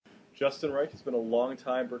Justin Reich has been a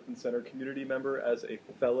long-time Berkman Center community member as a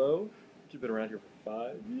fellow. You've been around here for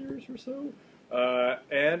 5 years or so.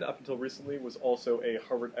 And up until recently was also a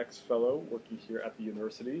Harvard X fellow working here at the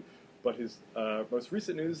university. But his most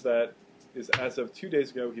recent news that is as of 2 days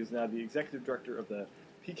ago, he is now the executive director of the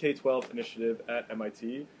PK-12 initiative at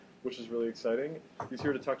MIT, which is really exciting. He's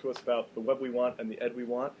here to talk to us about the web we want and the ed we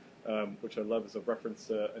want, which I love as a reference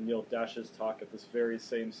to Anil Dash's talk at this very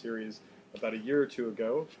same series about a year or two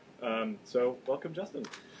ago. So welcome, Justin.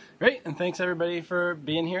 Great, and thanks everybody for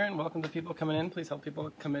being here, and welcome to people coming in. Please help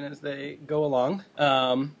people come in as they go along.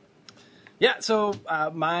 So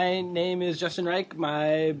my name is Justin Reich.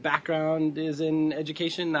 My background is in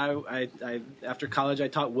education. I after college, I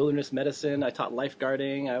taught wilderness medicine. I taught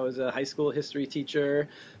lifeguarding. I was a high school history teacher.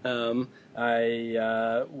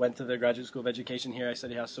 I went to the Graduate School of Education here. I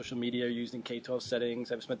studied how social media are used in K-12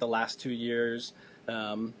 settings. I've spent the last 2 years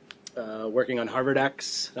working on Harvard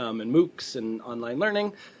X and MOOCs and online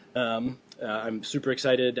learning. I'm super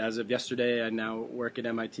excited. As of yesterday, I now work at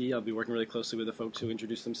MIT. I'll be working really closely with the folks who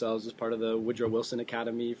introduced themselves as part of the Woodrow Wilson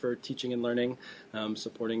Academy for Teaching and Learning,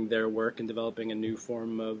 supporting their work in developing a new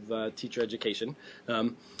form of teacher education.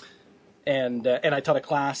 And I taught a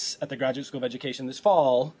class at the Graduate School of Education this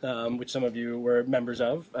fall, which some of you were members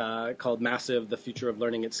of, called Massive, The Future of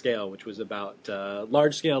Learning at Scale, which was about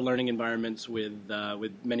large-scale learning environments with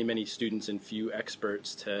many, many students and few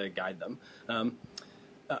experts to guide them.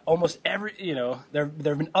 Almost every, there have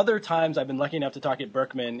been other times I've been lucky enough to talk at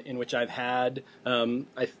Berkman in which I've had,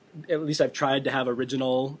 at least I've tried to have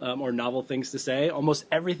original or novel things to say. Almost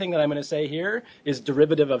everything that I'm going to say here is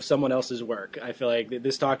derivative of someone else's work. I feel like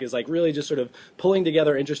this talk is like really just sort of pulling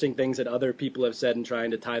together interesting things that other people have said and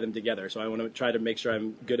trying to tie them together. So I want to try to make sure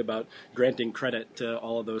I'm good about granting credit to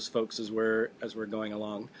all of those folks as we're going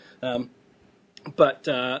along. But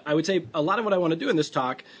I would say a lot of what I want to do in this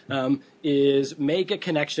talk is make a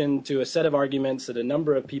connection to a set of arguments that a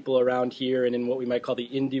number of people around here and in what we might call the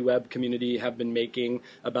indie web community have been making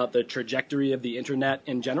about the trajectory of the internet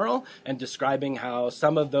in general, and describing how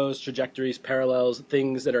some of those trajectories parallels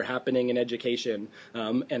things that are happening in education,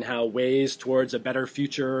 and how ways towards a better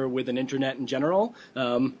future with an internet in general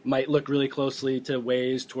might look really closely to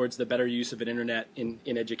ways towards the better use of an internet in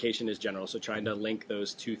education as general. So trying to link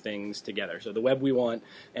those two things together. So the web we want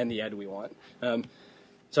and the ed we want.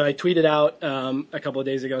 So I tweeted out a couple of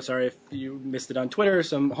days ago, sorry if you missed it on Twitter,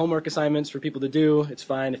 some homework assignments for people to do. It's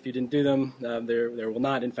fine if you didn't do them. There will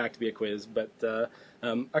not, in fact, be a quiz. But a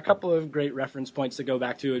couple of great reference points to go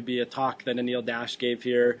back to would be a talk that Anil Dash gave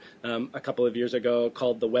here a couple of years ago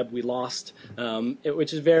called The Web We Lost,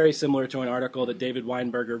 which is very similar to an article that David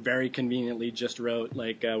Weinberger very conveniently just wrote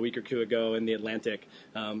like a week or two ago in The Atlantic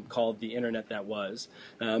called The Internet That Was.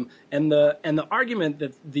 And the argument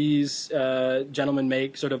that these gentlemen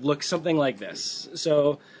make sort of looks something like this.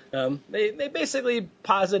 So they basically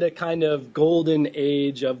posit a kind of golden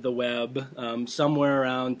age of the web, somewhere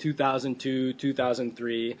around 2002,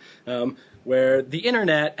 2003, where the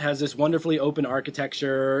internet has this wonderfully open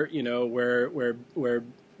architecture, where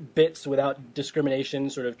bits without discrimination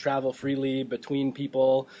sort of travel freely between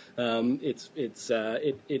people. It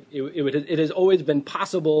has always been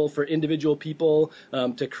possible for individual people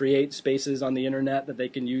to create spaces on the internet that they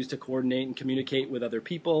can use to coordinate and communicate with other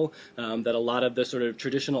people, that a lot of the sort of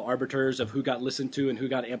traditional arbiters of who got listened to and who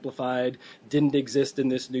got amplified didn't exist in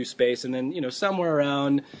this new space. And then, somewhere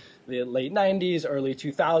around the late 90s, early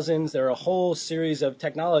 2000s, there are a whole series of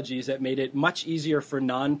technologies that made it much easier for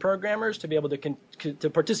non-programmers to be able to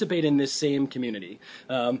participate in this same community.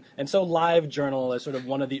 And so LiveJournal, as sort of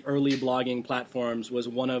one of the early blogging platforms, was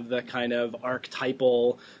one of the kind of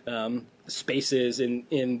archetypal spaces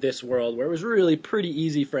in this world where it was really pretty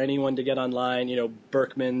easy for anyone to get online.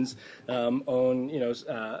 Berkman's own,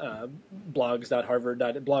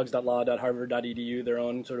 blogs.law.harvard.edu, their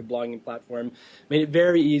own sort of blogging platform, made it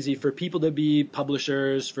very easy for people to be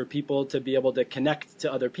publishers, for people to be able to connect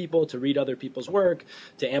to other people, to read other people's work,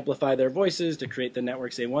 to amplify their voices, to create the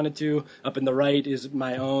networks they wanted to. Up in the right is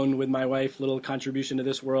my own, with my wife, little contribution to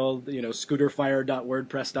this world,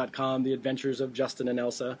 scooterfire.wordpress.com, the adventures of Justin and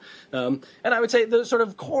Elsa. And I would say the sort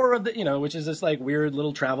of core of the, which is this like weird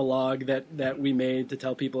little travelogue that we made to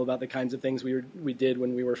tell people about the kinds of things we did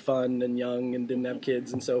when we were fun and young and didn't have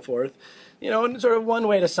kids and so forth. And sort of one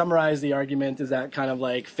way to summarize the argument is that kind of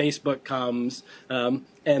like Facebook comes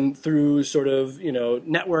and through sort of,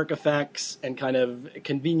 network effects and kind of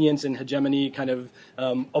convenience and hegemony kind of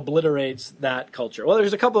obliterates that culture. Well,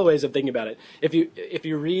 there's a couple of ways of thinking about it. If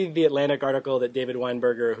you read the Atlantic article that David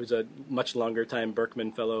Weinberger, who's a much longer time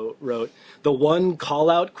Berkman fellow, wrote, the one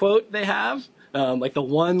call-out quote they have Like the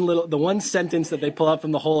one sentence that they pull out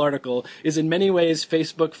from the whole article is, in many ways,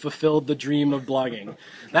 Facebook fulfilled the dream of blogging.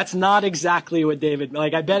 That's not exactly what David,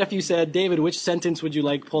 like, I bet if you said, David, which sentence would you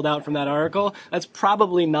like pulled out from that article? That's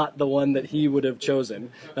probably not the one that he would have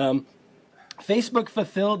chosen. Facebook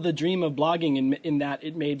fulfilled the dream of blogging in that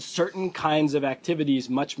it made certain kinds of activities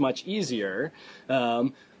much, much easier.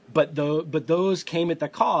 But those came at the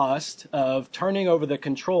cost of turning over the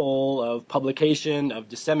control of publication, of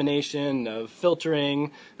dissemination, of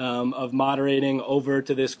filtering, of moderating over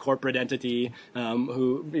to this corporate entity,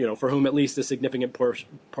 who, for whom at least a significant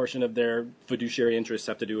portion of their fiduciary interests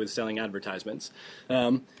have to do with selling advertisements.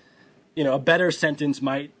 A better sentence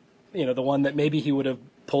might, the one that maybe he would have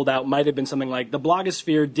pulled out might have been something like, the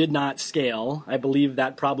blogosphere did not scale. I believe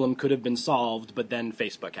that problem could have been solved, but then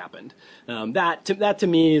Facebook happened. That to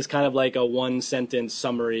me is kind of like a one-sentence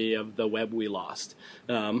summary of the web we lost.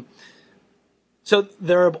 So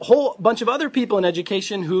there are a whole bunch of other people in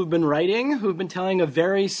education who've been telling a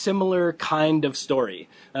very similar kind of story.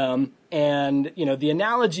 And the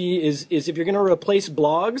analogy is if you're going to replace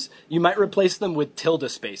blogs, you might replace them with tilde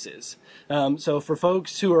spaces. So for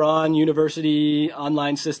folks who are on university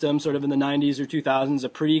online systems sort of in the 90s or 2000s, a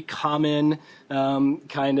pretty common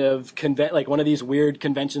kind of like one of these weird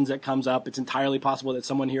conventions that comes up, it's entirely possible that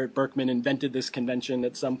someone here at Berkman invented this convention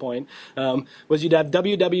at some point, was you'd have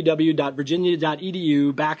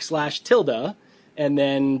www.virginia.edu/tilde, and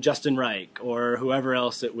then Justin Reich or whoever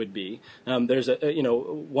else it would be. There's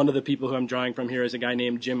one of the people who I'm drawing from here is a guy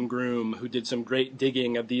named Jim Groom, who did some great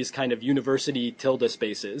digging of these kind of university tilde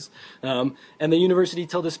spaces. And the university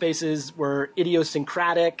tilde spaces were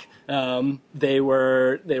idiosyncratic. They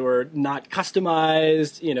were not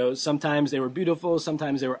customized. Sometimes they were beautiful,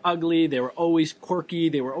 sometimes they were ugly. They were always quirky.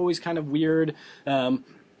 They were always kind of weird.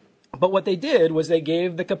 But what they did was they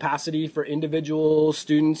gave the capacity for individual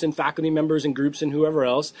students and faculty members and groups and whoever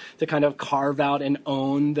else to kind of carve out and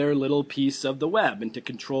own their little piece of the web and to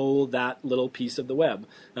control that little piece of the web.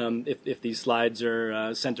 If these slides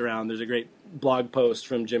are sent around, there's a great blog post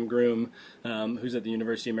from Jim Groom, who's at the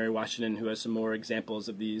University of Mary Washington, who has some more examples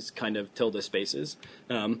of these kind of tilde spaces.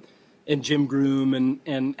 And Jim Groom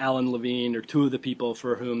and Alan Levine are two of the people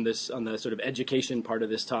for whom on the sort of education part of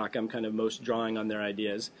this talk, I'm kind of most drawing on their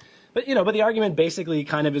ideas. But the argument basically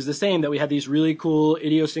kind of is the same, that we had these really cool,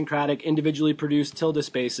 idiosyncratic, individually produced tilde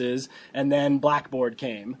spaces, and then Blackboard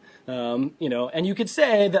came. And you could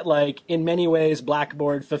say that, like, in many ways,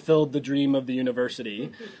 Blackboard fulfilled the dream of the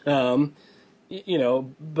university. But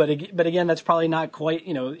again, that's probably not quite,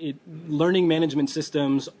 learning management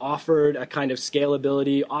systems offered a kind of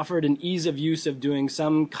scalability, offered an ease of use of doing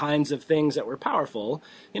some kinds of things that were powerful,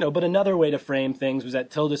 but another way to frame things was that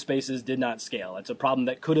tilde spaces did not scale. It's a problem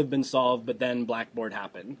that could have been solved, but then Blackboard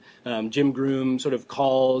happened. Jim Groom sort of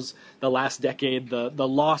calls the last decade the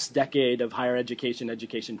lost decade of higher education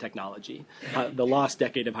technology, the lost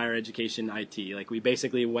decade of higher education IT. Like, we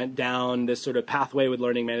basically went down this sort of pathway with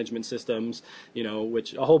learning management systems,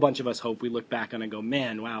 which a whole bunch of us hope we look back on and go,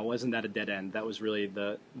 man, wow, wasn't that a dead end? That was really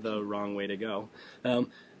the wrong way to go.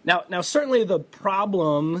 Now, certainly the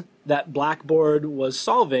problem that Blackboard was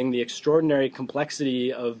solving, the extraordinary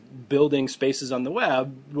complexity of building spaces on the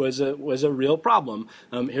web, was a real problem.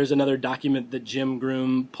 Here's another document that Jim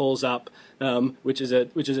Groom pulls up, which is a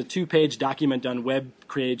 2-page document on web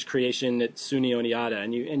page creation at SUNY Oneonta,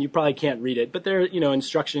 and you probably can't read it, but there are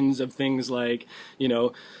instructions of things like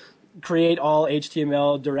create all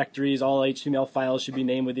HTML directories, all HTML files should be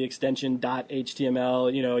named with the extension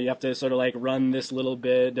 .html. You have to sort of like run this little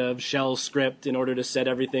bit of shell script in order to set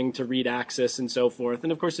everything to read access and so forth.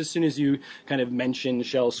 And of course, as soon as you kind of mention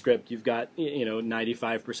shell script, you've got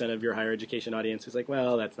 95% of your higher education audience who's like,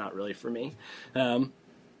 well, that's not really for me.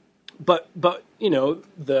 But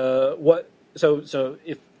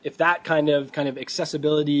if that kind of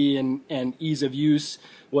accessibility and ease of use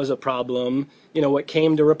was a problem, what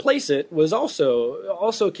came to replace it was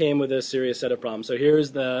also came with a serious set of problems. So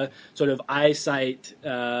here's the sort of eyesight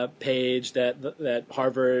page that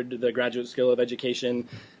Harvard, the Graduate School of Education,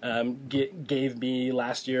 gave me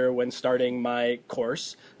last year when starting my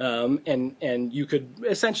course. And you could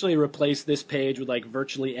essentially replace this page with like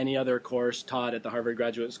virtually any other course taught at the Harvard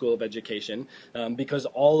Graduate School of Education, because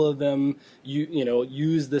all of them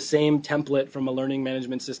use the same template from a learning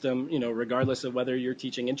management system, regardless of whether you're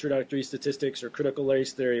teaching introductory statistics or critical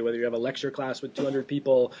race theory, whether you have a lecture class with 200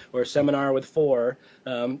 people or a seminar with 4,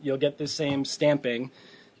 you'll get the same stamping.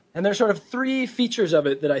 And there's sort of three features of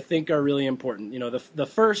it that I think are really important. The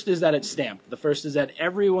first is that it's stamped. The first is that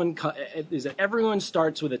everyone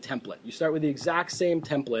starts with a template. You start with the exact same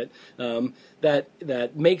template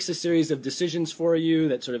that makes a series of decisions for you,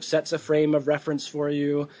 that sort of sets a frame of reference for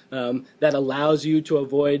you, that allows you to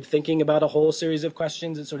avoid thinking about a whole series of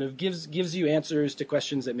questions. It sort of gives you answers to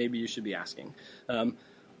questions that maybe you should be asking.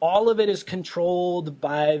 All of it is controlled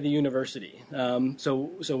by the university. So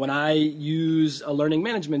when I use a learning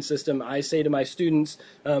management system, I say to my students,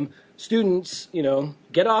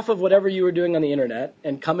 get off of whatever you were doing on the internet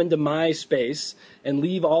and come into my space and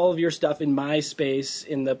leave all of your stuff in my space,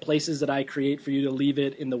 in the places that I create for you to leave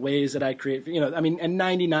it, in the ways that I create for you. And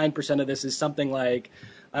 99% of this is something like,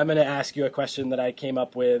 I'm going to ask you a question that I came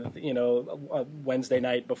up with, a Wednesday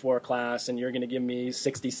night before class, and you're going to give me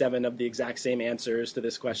 67 of the exact same answers to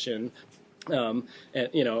this question. And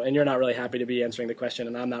you're not really happy to be answering the question,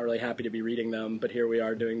 and I'm not really happy to be reading them, but here we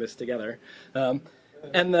are doing this together.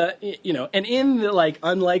 And in the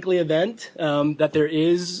unlikely event that there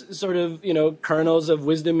is sort of kernels of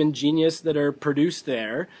wisdom and genius that are produced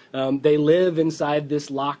there, they live inside this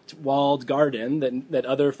locked walled garden that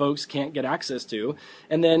other folks can't get access to.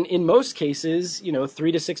 And then in most cases,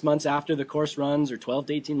 3 to 6 months after the course runs, or 12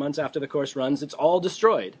 to 18 months after the course runs, it's all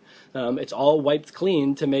destroyed. It's all wiped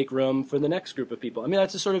clean to make room for the next group of people.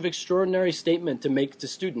 That's a sort of extraordinary statement to make to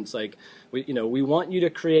students. We want you to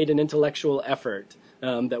create an intellectual effort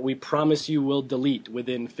that we promise you will delete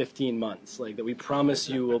within 15 months, that we promise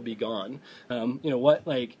you will be gone. What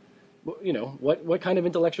kind of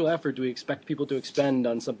intellectual effort do we expect people to expend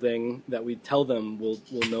on something that we tell them will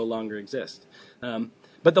no longer exist?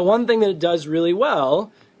 But the one thing that it does really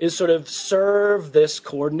well is sort of serve this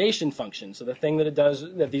coordination function. So the thing that it does,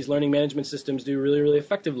 that these learning management systems do really, really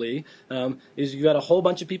effectively, is you've got a whole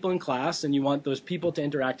bunch of people in class, and you want those people to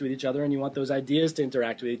interact with each other, and you want those ideas to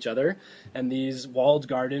interact with each other. And ththese walled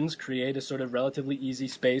gardens create a sort of relatively easy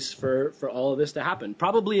space for all of this to happen.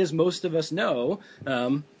 Probably, as most of us know,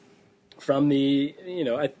 from the,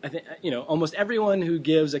 I think, almost everyone who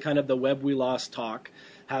gives a kind of the web we lost talk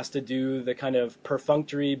has to do the kind of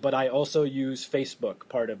perfunctory, but I also use Facebook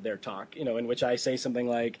part of their talk, in which I say something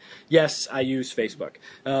like, yes, I use Facebook.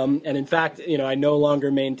 And in fact, I no longer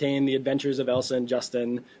maintain the adventures of Elsa and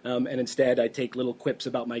Justin, and instead I take little quips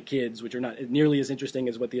about my kids, which are not nearly as interesting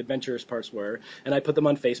as what the adventurous parts were, and I put them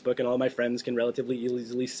on Facebook, and all my friends can relatively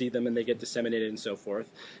easily see them, and they get disseminated and so forth.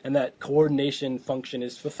 And that coordination function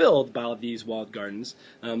is fulfilled by these walled gardens,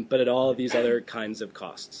 but at all of these other kinds of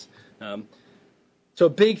costs. So a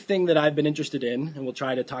big thing that I've been interested in, and we'll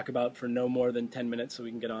try to talk about for no more than 10 minutes so we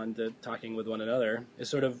can get on to talking with one another, is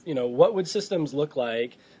sort of, what would systems look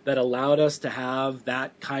like that allowed us to have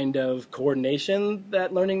that kind of coordination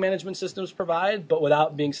that learning management systems provide, but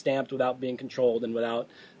without being stamped, without being controlled, and without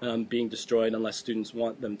being destroyed unless students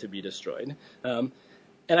want them to be destroyed. And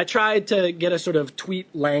I tried to get a sort of tweet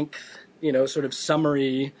length, sort of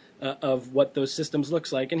summary of what those systems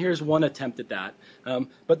looks like, and here's one attempt at that.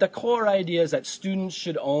 But the core idea is that students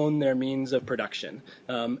should own their means of production,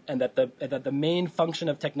 and that the main function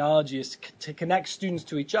of technology is to connect students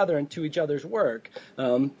to each other and to each other's work,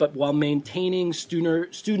 but while maintaining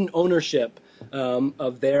student ownership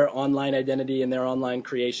of their online identity and their online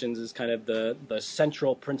creations is kind of the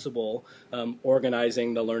central principle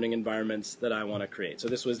organizing the learning environments that I want to create. So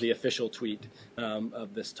this was the official tweet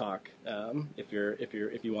of this talk, if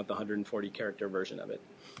you want the 140 character version of it.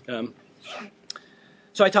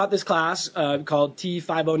 So I taught this class called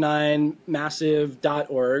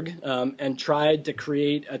T509massive.org and tried to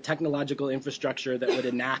create a technological infrastructure that would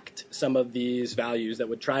enact some of these values, that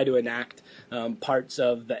would try to enact parts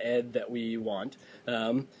of the ed that we want.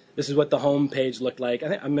 This is what the home page looked like. I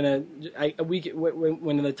think when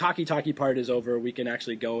the talkie part is over, we can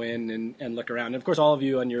actually go in and look around. And of course, all of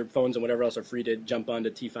you on your phones and whatever else are free to jump onto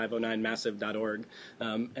T509massive.org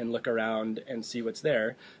and look around and see what's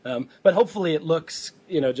there. But hopefully it looks,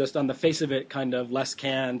 just on the face of it, kind of less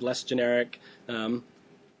canned, less generic,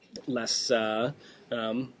 less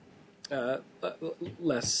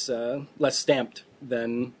stamped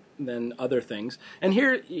than other things. And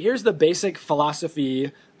here's the basic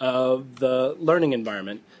philosophy of the learning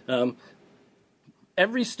environment.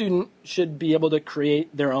 Every student should be able to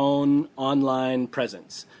create their own online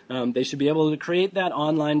presence. They should be able to create that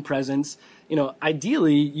online presence,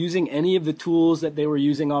 ideally using any of the tools that they were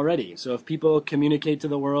using already. So if people communicate to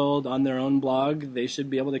the world on their own blog, they should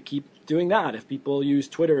be able to keep doing that, if people use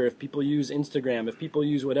Twitter, if people use Instagram, if people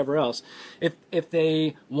use whatever else, if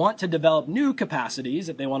they want to develop new capacities,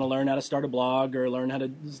 if they want to learn how to start a blog or learn how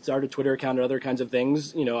to start a Twitter account or other kinds of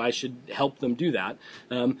things, I should help them do that.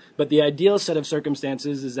 But the ideal set of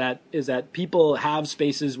circumstances is that people have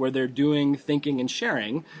spaces where they're doing thinking and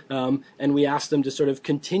sharing, and we ask them to sort of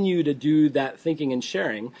continue to do that thinking and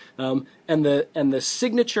sharing. And the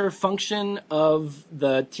signature function of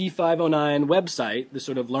the T509 website, the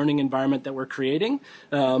sort of learning environment that we're creating,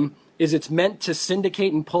 is it's meant to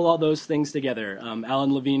syndicate and pull all those things together.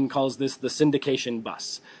 Alan Levine calls this the syndication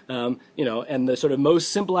bus. And the sort of most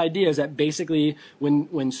simple idea is that basically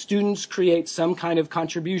when students create some kind of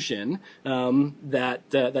contribution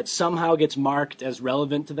that somehow gets marked as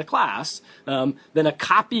relevant to the class, then a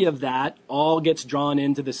copy of that all gets drawn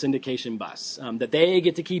into the syndication bus. That they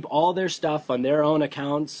get to keep all their stuff on their own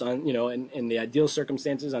accounts, in the ideal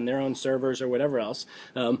circumstances on their own servers or whatever else,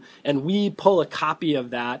 and we pull a copy of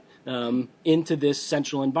that into this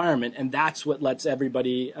central environment, and that's what lets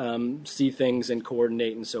everybody see things and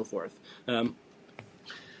coordinate and so forth.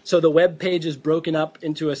 So the web page is broken up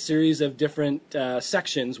into a series of different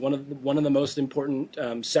sections. One of the most important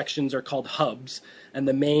sections are called hubs, and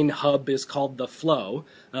the main hub is called the flow.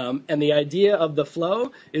 And the idea of the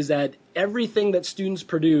flow is that everything that students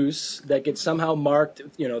produce that gets somehow marked,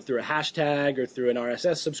 through a hashtag or through an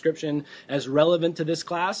RSS subscription as relevant to this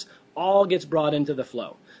class, all gets brought into the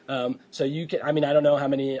flow. So you can, I don't know how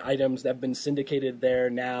many items that have been syndicated there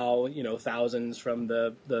now, thousands from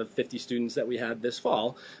the 50 students that we had this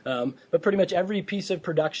fall. But pretty much every piece of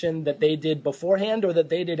production that they did beforehand or that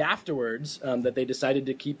they did afterwards that they decided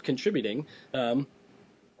to keep contributing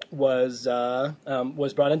was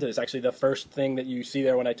brought into this. Actually, the first thing that you see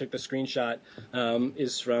there when I took the screenshot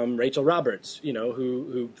is from Rachel Roberts,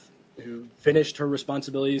 who finished her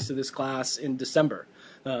responsibilities to this class in December.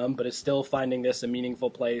 But is still finding this a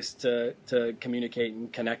meaningful place to communicate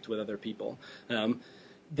and connect with other people.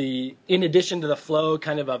 In addition to the flow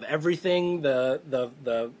kind of everything, there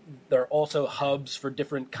are also hubs for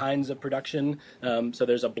different kinds of production. So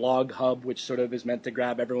there's a blog hub, which sort of is meant to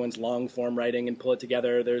grab everyone's long form writing and pull it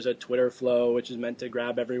together. There's a Twitter flow, which is meant to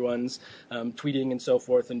grab everyone's tweeting and so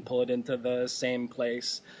forth and pull it into the same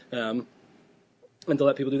place. And to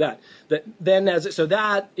let people do that. So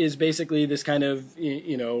that is basically this kind of,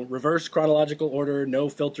 reverse chronological order, no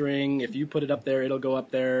filtering. If you put it up there, it'll go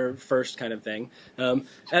up there first kind of thing. And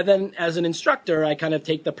then as an instructor, I kind of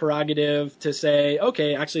take the prerogative to say,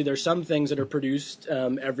 okay, actually there's some things that are produced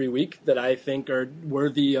every week that I think are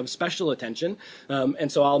worthy of special attention.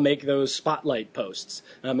 And so I'll make those spotlight posts.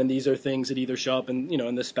 And these are things that either show up in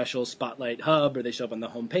the special spotlight hub, or they show up on the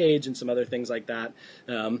home page and some other things like that.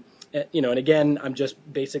 And again, I'm just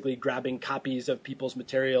basically grabbing copies of people's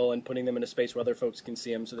material and putting them in a space where other folks can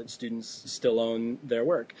see them so that students still own their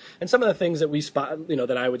work. And some of the things that we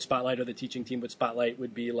that I would spotlight or the teaching team would spotlight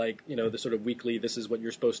would be like, the sort of weekly, this is what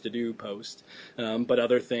you're supposed to do post. But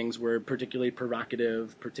other things were particularly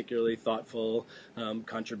provocative, particularly thoughtful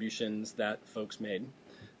contributions that folks made.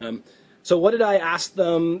 So what did I ask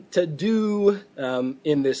them to do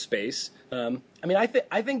in this space?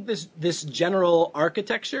 I think this general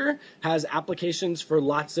architecture has applications for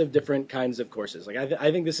lots of different kinds of courses. Like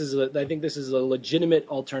I think this is a legitimate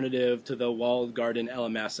alternative to the walled garden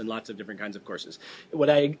LMS and lots of different kinds of courses.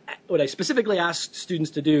 What I specifically asked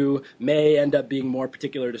students to do may end up being more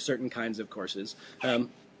particular to certain kinds of courses.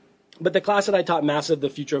 But the class that I taught, Massive, The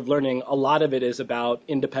Future of Learning, a lot of it is about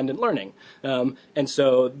independent learning. And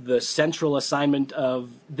so the central assignment of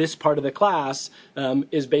this part of the class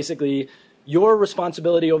is basically your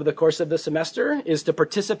responsibility over the course of the semester is to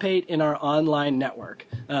participate in our online network.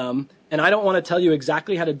 And I don't want to tell you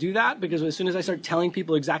exactly how to do that, because as soon as I start telling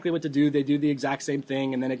people exactly what to do, they do the exact same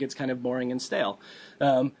thing, and then it gets kind of boring and stale.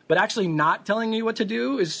 But actually not telling you what to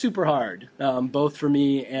do is super hard, both for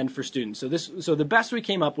me and for students. So the best we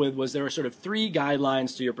came up with was there were sort of 3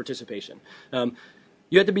 guidelines to your participation.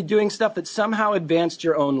 You had to be doing stuff that somehow advanced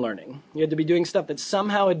your own learning. You had to be doing stuff that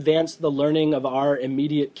somehow advanced the learning of our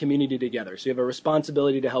immediate community together. So you have a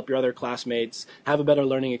responsibility to help your other classmates have a better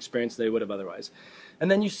learning experience than they would have otherwise. And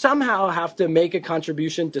then you somehow have to make a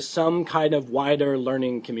contribution to some kind of wider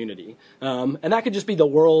learning community. And that could just be the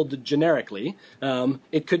world generically.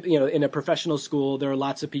 It could, in a professional school, there are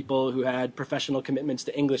lots of people who had professional commitments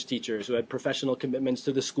to English teachers, who had professional commitments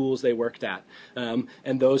to the schools they worked at.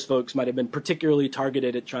 And those folks might have been particularly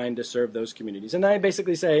targeted at trying to serve those communities. And I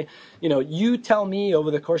basically say, you tell me over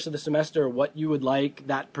the course of the semester what you would like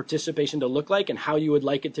that participation to look like and how you would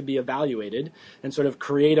like it to be evaluated, and sort of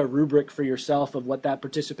create a rubric for yourself of what that that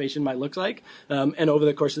participation might look like. And over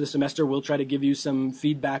the course of the semester, we'll try to give you some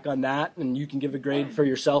feedback on that, and you can give a grade for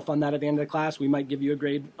yourself on that at the end of the class. We might give you a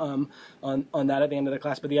grade on that at the end of the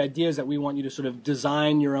class. But the idea is that we want you to sort of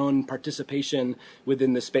design your own participation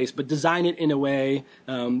within the space, but design it in a way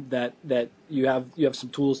that you have some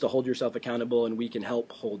tools to hold yourself accountable, and we can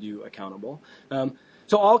help hold you accountable.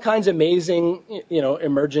 So all kinds of amazing,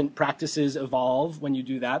 emergent practices evolve when you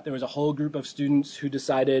do that. There was a whole group of students who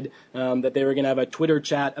decided that they were going to have a Twitter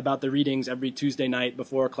chat about the readings every Tuesday night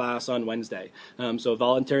before class on Wednesday. So a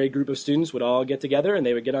voluntary group of students would all get together, and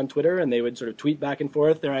they would get on Twitter, and they would sort of tweet back and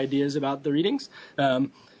forth their ideas about the readings.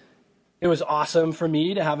 It was awesome for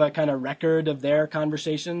me to have a kind of record of their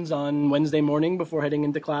conversations on Wednesday morning before heading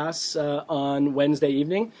into class on Wednesday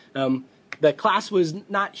evening. The class was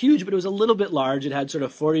not huge, but it was a little bit large. It had sort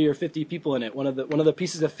of 40 or 50 people in it. One of the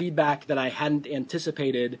pieces of feedback that I hadn't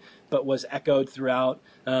anticipated but was echoed throughout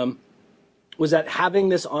was that having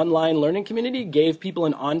this online learning community gave people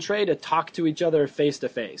an entree to talk to each other face to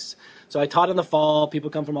face. So I taught in the fall.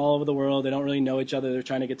 People come from all over the world. They don't really know each other. They're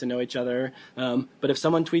trying to get to know each other. But if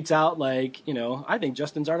someone tweets out like, I think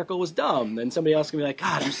Justin's article was dumb, then somebody else can be like,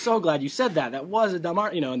 God, I'm so glad you said that. That was a dumb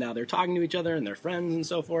article. Now they're talking to each other and they're friends and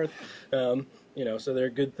so forth. So there are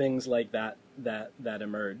good things like that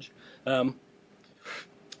emerge. I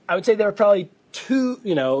would say there are probably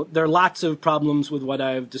there are lots of problems with what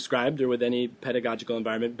I've described or with any pedagogical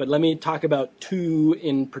environment, but let me talk about two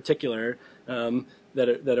in particular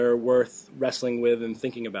that are worth wrestling with and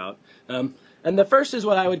thinking about. And the first is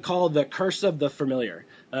what I would call the curse of the familiar.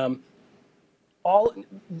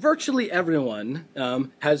 Virtually everyone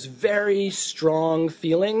has very strong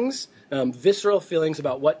feelings, visceral feelings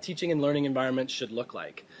about what teaching and learning environments should look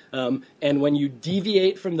like. And when you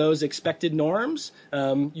deviate from those expected norms,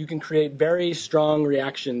 you can create very strong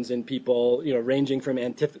reactions in people, ranging from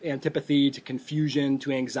antipathy to confusion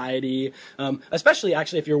to anxiety, especially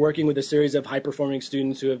actually if you're working with a series of high-performing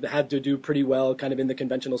students who have had to do pretty well kind of in the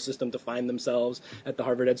conventional system to find themselves at the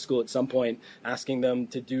Harvard Ed School at some point. Asking them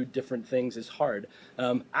to do different things is hard.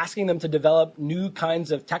 Asking them to develop new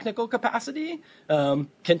kinds of technical capacity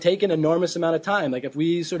can take an enormous amount of time. Like if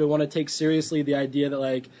we sort of want to take seriously the idea that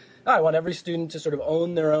I want every student to sort of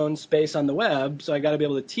own their own space on the web, so I got to be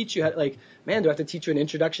able to teach you how, do I have to teach you an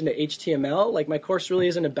introduction to HTML? My course really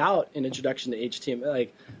isn't about an introduction to HTML.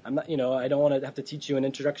 I'm not, I don't want to have to teach you an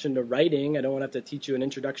introduction to writing. I don't want to have to teach you an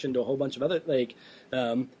introduction to a whole bunch of other, I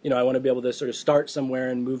want to be able to sort of start somewhere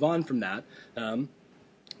and move on from that.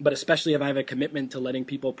 But especially if I have a commitment to letting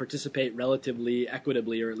people participate relatively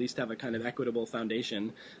equitably, or at least have a kind of equitable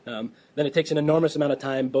foundation, then it takes an enormous amount of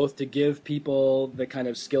time both to give people the kind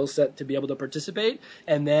of skill set to be able to participate,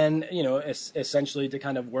 and then, essentially to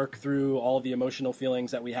kind of work through all the emotional feelings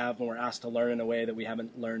that we have when we're asked to learn in a way that we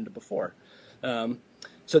haven't learned before.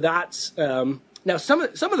 So that's... Now, some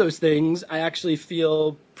of those things I actually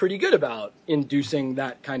feel pretty good about inducing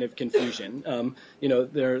that kind of confusion.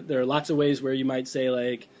 There are lots of ways where you might say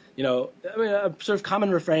a sort of common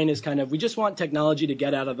refrain is kind of, we just want technology to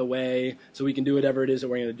get out of the way so we can do whatever it is that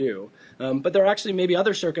we're going to do. But there are actually maybe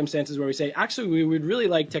other circumstances where we say, actually, we would really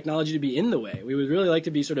like technology to be in the way. We would really like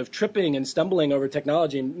to be sort of tripping and stumbling over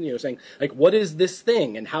technology and, saying, what is this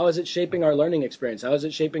thing? And how is it shaping our learning experience? How is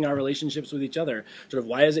it shaping our relationships with each other? Sort of,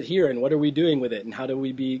 why is it here? And what are we doing with it? And how do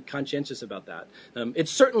we be conscientious about that?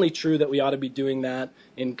 It's certainly true that we ought to be doing that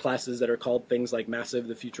in classes that are called things like Massive,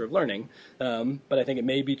 the Future of Learning. But I think it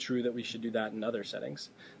may be true that we should do that in other settings.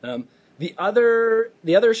 The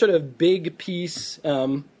other sort of big piece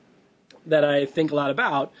that I think a lot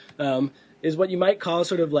about is what you might call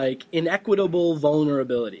sort of inequitable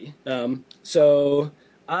vulnerability. So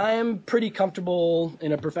I'm pretty comfortable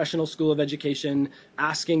in a professional school of education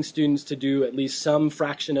asking students to do at least some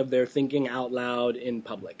fraction of their thinking out loud in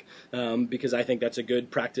public, because I think that's a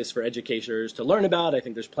good practice for educators to learn about. I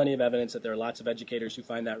think there's plenty of evidence that there are lots of educators who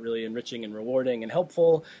find that really enriching and rewarding and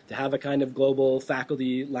helpful to have a kind of global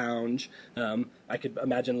faculty lounge. I could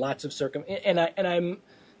imagine lots of I'm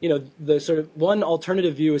the sort of one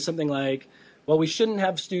alternative view is something like, well, we shouldn't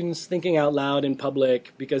have students thinking out loud in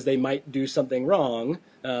public because they might do something wrong,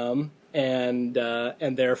 and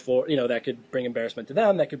therefore, that could bring embarrassment to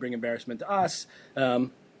them, that could bring embarrassment to us,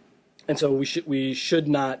 and so we should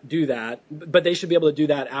not do that, but they should be able to do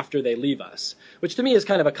that after they leave us, which to me is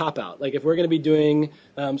kind of a cop-out. If we're going to be doing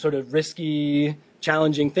sort of risky,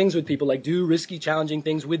 challenging things with people, do risky, challenging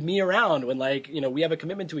things with me around when we have a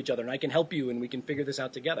commitment to each other and I can help you and we can figure this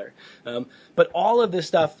out together. But all of this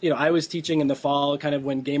stuff, I was teaching in the fall kind of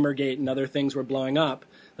when Gamergate and other things were blowing up,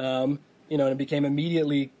 and it became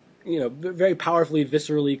immediately very powerfully,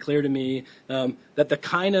 viscerally clear to me that the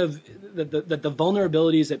kind of that the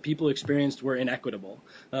vulnerabilities that people experienced were inequitable.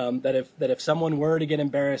 That if someone were to get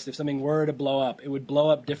embarrassed, if something were to blow up, it would blow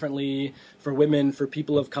up differently for women, for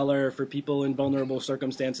people of color, for people in vulnerable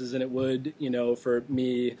circumstances than it would, for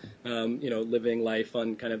me, living life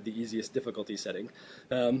on kind of the easiest difficulty setting.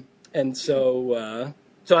 And so.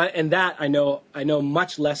 I know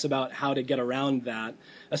much less about how to get around that,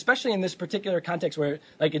 especially in this particular context where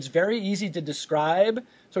it's very easy to describe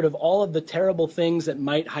sort of all of the terrible things that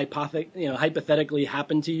might hypothetically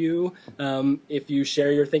happen to you if you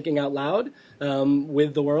share your thinking out loud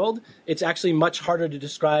with the world. It's actually much harder to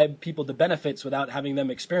describe the benefits without having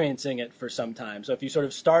them experiencing it for some time. So if you sort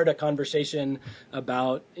of start a conversation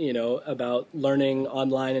about learning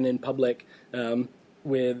online and in public,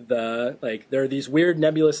 with there are these weird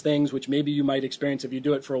nebulous things which maybe you might experience if you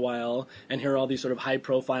do it for a while, and here are all these sort of high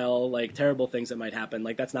profile terrible things that might happen.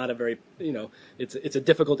 That's not a very it's a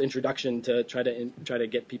difficult introduction to try to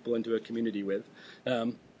get people into a community with,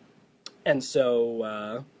 and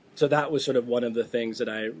so that was sort of one of the things that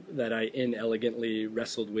I inelegantly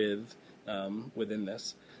wrestled with within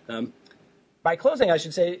this. By closing, I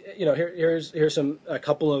should say here's a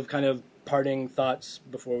couple of kind of parting thoughts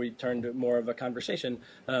before we turn to more of a conversation.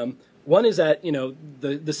 One is that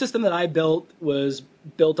the system that I built was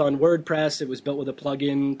built on WordPress. It was built with a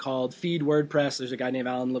plugin called Feed WordPress. There's a guy named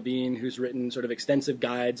Alan Levine who's written sort of extensive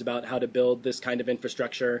guides about how to build this kind of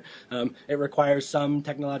infrastructure. It requires some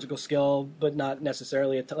technological skill, but not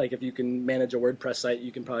necessarily if you can manage a WordPress site,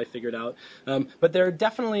 you can probably figure it out. But there are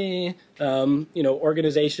definitely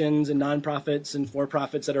organizations and nonprofits and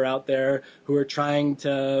for-profits that are out there who are trying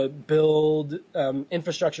to build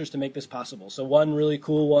infrastructures to make this possible. So one really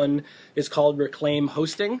cool one is called Reclaim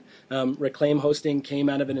Hosting. Reclaim Hosting came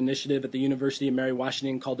out of an initiative at the University of Mary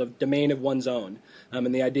Washington called the Domain of One's Own.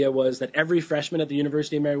 And the idea was that every freshman at the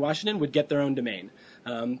University of Mary Washington would get their own domain.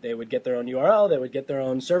 They would get their own URL, they would get their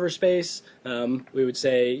own server space. We would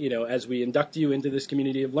say, as we induct you into this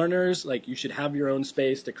community of learners, you should have your own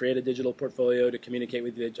space to create a digital portfolio, to communicate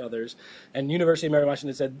with each others. And University of Mary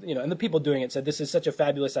Washington said, and the people doing it said, this is such a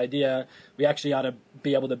fabulous idea. We actually ought to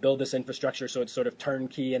be able to build this infrastructure so it's sort of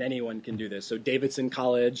turnkey and anyone can do this. So Davidson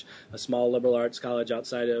College, a small liberal arts college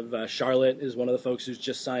outside of Charlotte, is one of the folks who's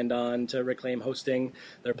just signed on to Reclaim Hosting.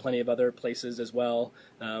 There are plenty of other places as well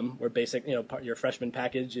where basic, your freshman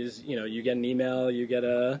package is, you get an email, you get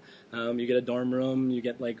a dorm room, you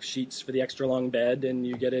get sheets for the extra long bed, and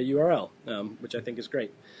you get a URL, which I think is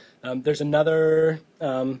great. There's another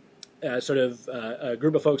a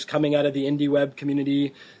group of folks coming out of the indie web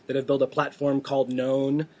community that have built a platform called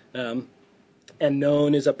Known. And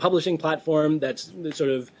Known is a publishing platform that's sort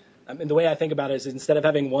of, the way I think about it is instead of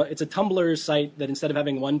having one, it's a Tumblr site that instead of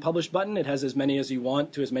having one publish button, it has as many as you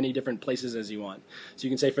want to as many different places as you want. So you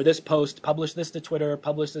can say for this post, publish this to Twitter,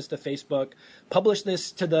 publish this to Facebook, publish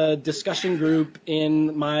this to the discussion group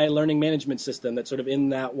in my learning management system that's sort of in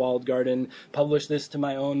that walled garden, publish this to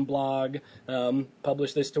my own blog,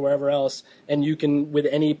 publish this to wherever else. And you can, with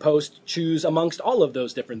any post, choose amongst all of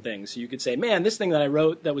those different things. So you could say, man, this thing that I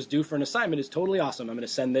wrote that was due for an assignment is totally awesome. I'm going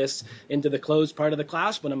to send this into the closed part of the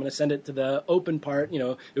class, but I'm going to send it to the open part.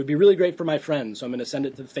 It would be really great for my friends, so I'm going to send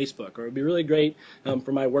it to Facebook, or it would be really great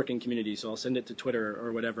for my working community, so I'll send it to Twitter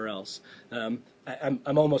or whatever else. I'm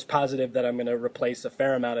almost positive that I'm going to replace a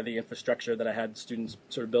fair amount of the infrastructure that I had students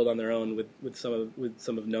sort of build on their own with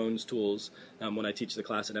some of Known's tools when I teach the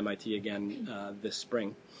class at MIT again this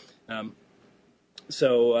spring.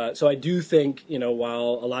 So I do think,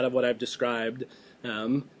 while a lot of what I've described,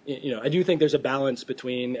 I do think there's a balance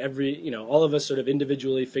between all of us sort of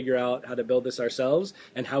individually figure out how to build this ourselves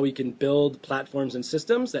and how we can build platforms and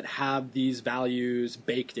systems that have these values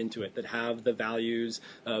baked into it, that have the values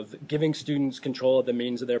of giving students control of the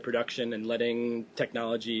means of their production and letting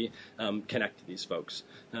technology connect to these folks.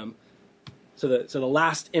 So the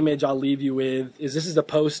last image I'll leave you with is this is a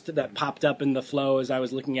post that popped up in the flow as I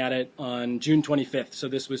was looking at it on June 25th. So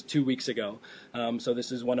this was 2 weeks ago. So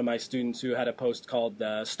this is one of my students who had a post called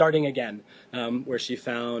Starting Again, where she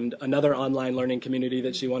found another online learning community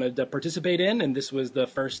that she wanted to participate in. And this was the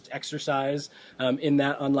first exercise in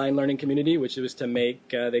that online learning community, which was to make,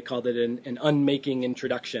 they called it an unmaking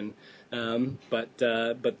introduction. But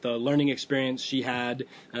the learning experience she had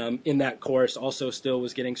in that course also still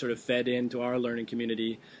was getting sort of fed into our learning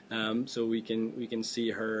community, so we can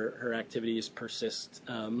see her activities persist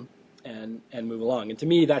and move along. And to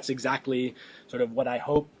me, that's exactly sort of what I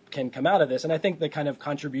hope can come out of this. And I think the kind of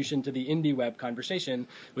contribution to the indie web conversation,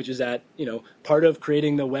 which is that, part of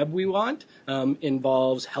creating the web we want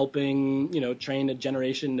involves helping, train a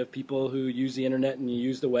generation of people who use the internet and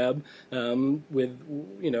use the web to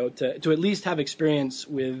at least have experience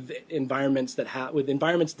with environments with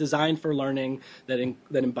environments designed for learning that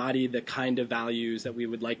embody the kind of values that we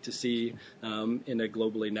would like to see in a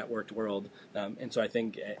globally networked world. And so I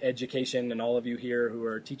think education, and all of you here who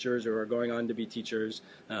are teachers or are going on to be teachers,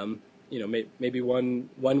 maybe one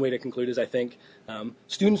way to conclude is I think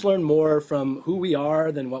students learn more from who we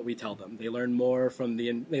are than what we tell them. They learn more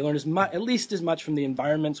at least as much from the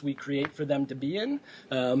environments we create for them to be in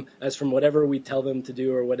as from whatever we tell them to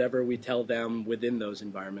do or whatever we tell them within those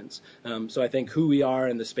environments. So I think who we are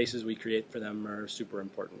and the spaces we create for them are super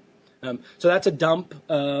important. So that's a dump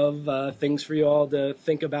of things for you all to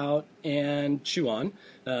think about and chew on.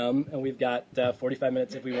 And we've got 45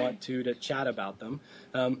 minutes if we want to chat about them.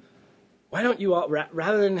 Why don't you all,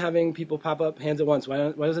 rather than having people pop up hands at once,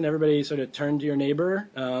 why doesn't everybody sort of turn to your neighbor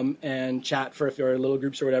and chat for, if you're little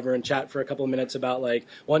groups or whatever, and chat for a couple of minutes about like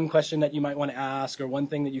one question that you might want to ask, or one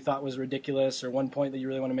thing that you thought was ridiculous, or one point that you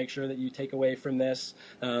really want to make sure that you take away from this,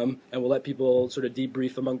 and we'll let people sort of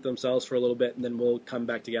debrief among themselves for a little bit, and then we'll come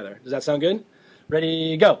back together. Does that sound good?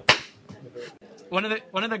 Ready, go. One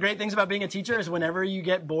of the great things about being a teacher is whenever you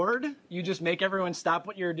get bored, you just make everyone stop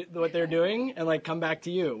what they're doing and like come back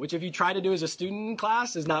to you. Which if you try to do as a student in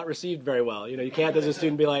class is not received very well. You can't as a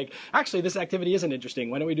student be like, actually this activity isn't interesting.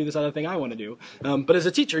 Why don't we do this other thing I want to do? But as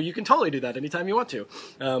a teacher, you can totally do that anytime you want to.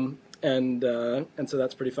 And so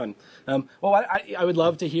that's pretty fun. I would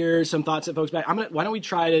love to hear some thoughts that folks back. Why don't we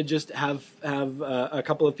try to just have a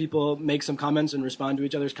couple of people make some comments and respond to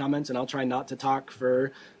each other's comments, and I'll try not to talk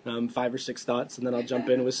for 5 or 6 thoughts, and then I'll jump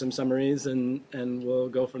in with some summaries, and we'll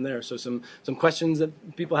go from there. So some questions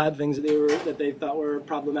that people had, things that they thought were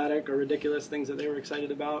problematic or ridiculous, things that they were excited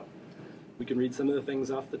about. We can read some of the things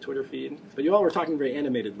off the Twitter feed. But you all were talking very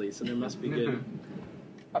animatedly, so there must be good.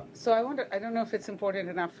 So I don't know if it's important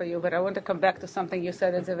enough for you, but I want to come back to something you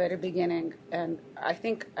said at the very beginning, and I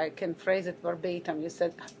think I can phrase it verbatim. You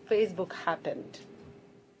said, Facebook happened.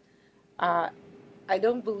 I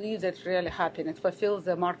don't believe that really happened. It fulfills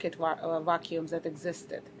the market vacuums that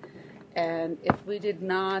existed. And if we did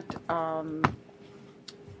not,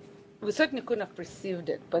 we certainly couldn't have perceived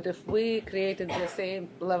it, but if we created the same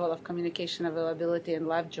level of communication availability in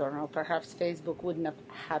LiveJournal, perhaps Facebook wouldn't have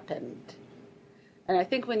happened. And I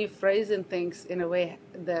think when you phrasing things in a way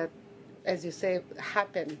that, as you say,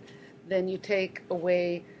 happen, then you take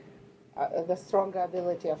away the stronger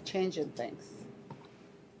ability of changing things.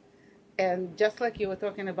 And just like you were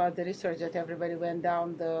talking about the research that everybody went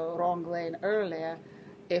down the wrong lane earlier,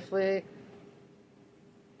 I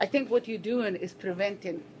think what you're doing is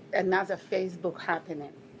preventing another Facebook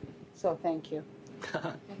happening. So thank you.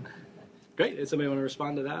 Great. Does somebody want to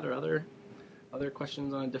respond to that, or other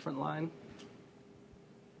questions on a different line?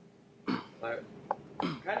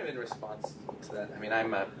 Kind of in response to that,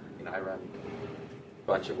 I run a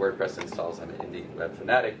bunch of WordPress installs. I'm an indie web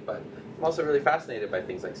fanatic, but I'm also really fascinated by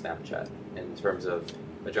things like Snapchat in terms of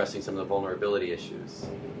addressing some of the vulnerability issues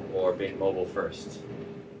or being mobile first.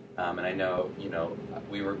 And I know,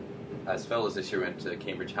 we were, as fellows this year, went to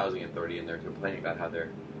Cambridge Housing Authority, and they're complaining about how their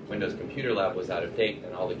Windows Computer Lab was out of date,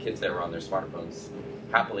 and all the kids there were on their smartphones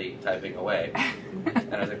happily typing away.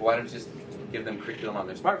 And I was like, why don't you just give them curriculum on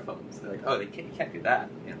their smartphones? They're like, oh, you can't do that.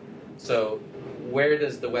 So where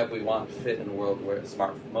does the web we want fit in a world where it's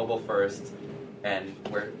mobile first, and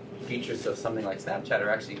where features of something like Snapchat are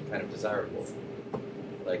actually kind of desirable?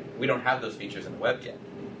 Like, we don't have those features in the web yet,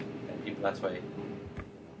 and that's why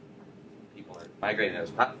people are migrating to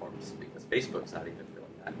those platforms, because Facebook's not even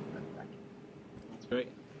filling that. That's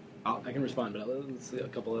great. I can respond, but let's see a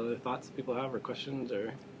couple other thoughts people have, or questions,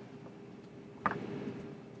 or...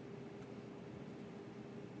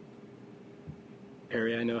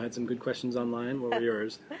 Harry, I know, had some good questions online. What were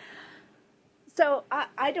yours? So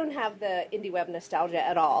I don't have the indie web nostalgia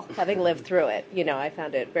at all, having lived through it. I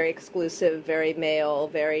found it very exclusive, very male,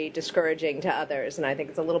 very discouraging to others, and I think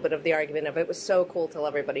it's a little bit of the argument of it was so cool till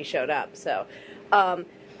everybody showed up. So,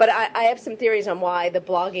 but I have some theories on why the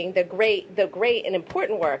blogging, the great and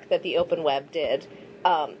important work that the open web did,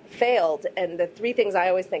 failed. And the 3 things I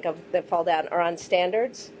always think of that fall down are on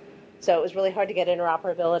standards. So it was really hard to get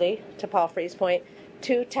interoperability, to Paul Free's point.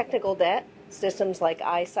 2, technical debt. Systems like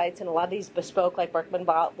iSites and a lot of these bespoke, like Berkman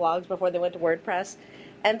blogs before they went to WordPress.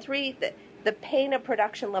 And 3, the pain of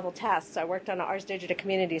production level tasks. I worked on an Ars Digita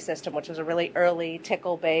community system, which was a really early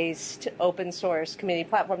Tickle-based open source community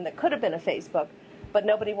platform that could have been a Facebook, but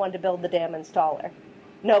nobody wanted to build the damn installer.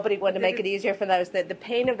 nobody wanted to make it easier for those, the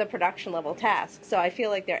pain of the production level tasks. So I feel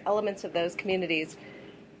like there are elements of those communities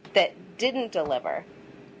that didn't deliver.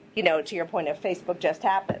 To your point of Facebook just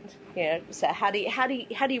happened. So how do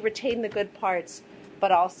you retain the good parts,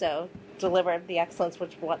 but also deliver the excellence,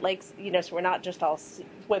 which so we're not just all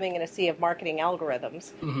swimming in a sea of marketing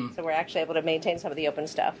algorithms. Mm-hmm. So we're actually able to maintain some of the open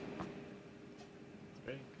stuff.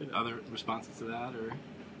 Very good. Other responses to that, or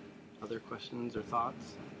other questions or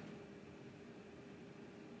thoughts?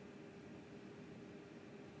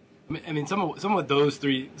 I mean, some of those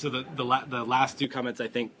three. So the last two comments, I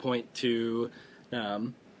think, point to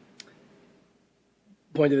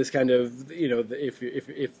this kind of, if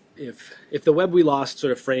the web we lost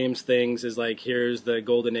sort of frames things as like, here's the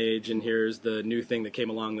golden age and here's the new thing that came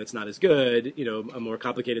along that's not as good, a more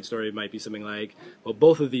complicated story might be something like, well,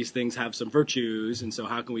 both of these things have some virtues, and so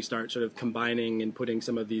how can we start sort of combining and putting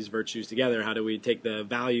some of these virtues together? How do we take the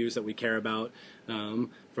values that we care about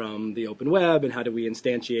from the open web, and how do we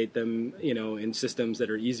instantiate them, in systems that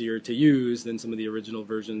are easier to use than some of the original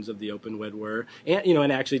versions of the open web were,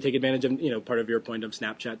 and actually take advantage of, part of your point of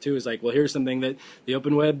Snapchat too is like, well, here's something that the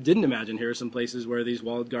open web didn't imagine. Here are some places where these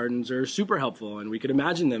walled gardens are super helpful, and we could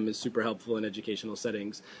imagine them as super helpful in educational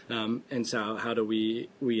settings. And so how do we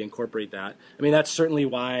incorporate that? I mean, that's certainly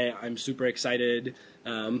why I'm super excited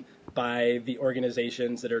by the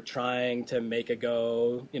organizations that are trying to make a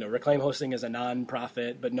go. Reclaim Hosting is a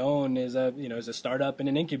nonprofit, but known as a startup and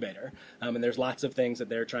an incubator. And there's lots of things that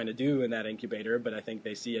they're trying to do in that incubator, but I think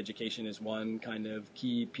they see education as one kind of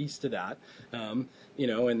key piece to that. And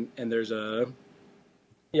there's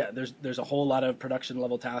a whole lot of production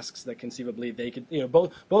level tasks that conceivably they could,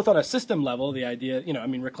 both on a system level, the idea,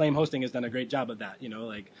 Reclaim Hosting has done a great job of that,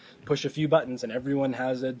 like push a few buttons and everyone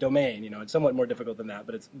has a domain. It's somewhat more difficult than that,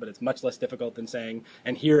 but it's much less difficult than saying,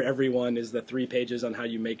 and here everyone is the 3 pages on how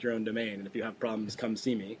you make your own domain, and if you have problems, come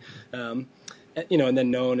see me. And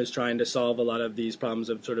then Known is trying to solve a lot of these problems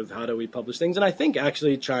of sort of how do we publish things, and I think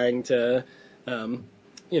actually trying to,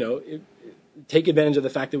 take advantage of the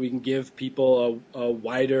fact that we can give people a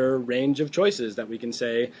wider range of choices, that we can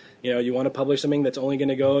say, you want to publish something that's only going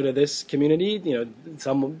to go to this community, to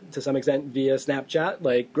some extent via Snapchat,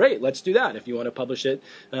 like, great, let's do that. If you want to publish it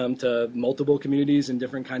to multiple communities in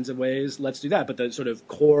different kinds of ways, let's do that. But the sort of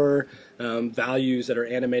core values that are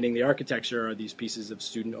animating the architecture are these pieces of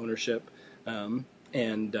student ownership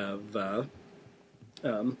and of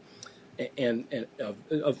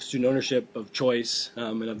student ownership, of choice,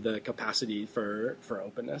 and of the capacity for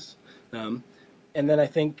openness. And then I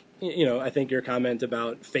think your comment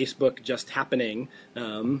about Facebook just happening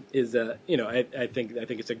is I think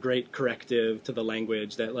it's a great corrective to the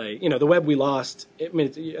language that, like, the web we lost. I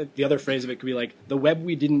mean, the other phrase of it could be like the web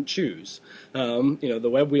we didn't choose. The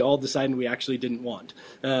web we all decided we actually didn't want.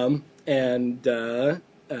 I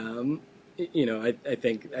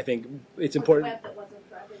think it's important. The web that wasn't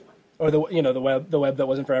for everyone. Or the web that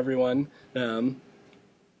wasn't for everyone, and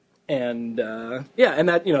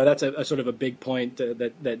that's a sort of a big point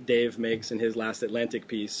that Dave makes in his last Atlantic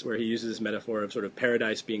piece, where he uses this metaphor of sort of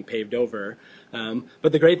paradise being paved over.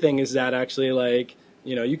 But the great thing is that actually, like,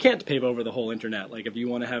 you can't pave over the whole internet. Like, if you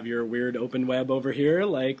want to have your weird open web over here,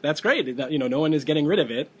 like, that's great. No one is getting rid of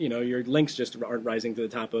it. Your links just aren't rising to the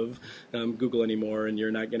top of Google anymore, and you're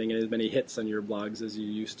not getting as many hits on your blogs as you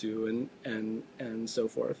used to, and so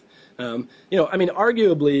forth.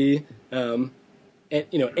 Arguably,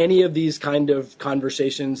 any of these kind of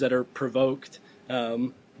conversations that are provoked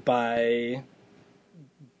by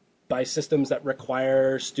systems that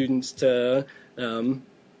require students to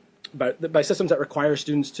by systems that require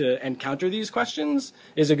students to encounter these questions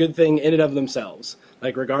is a good thing in and of themselves.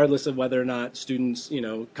 Like, regardless of whether or not students,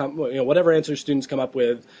 whatever answers students come up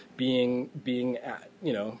with,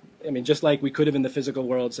 just like we could have in the physical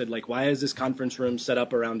world said, like, why is this conference room set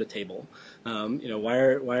up around a table?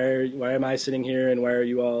 Why am I sitting here and why are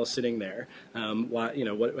you all sitting there?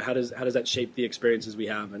 How does that shape the experiences we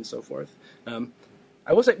have, and so forth?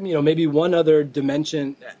 I will say, maybe one other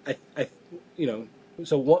dimension.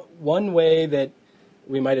 So one way that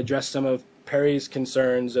we might address some of Perry's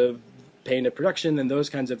concerns of pain of production and those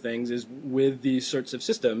kinds of things is with these sorts of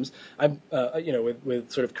systems.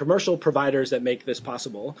 With sort of commercial providers that make this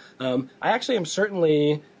possible. I actually am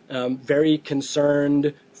certainly very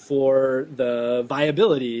concerned for the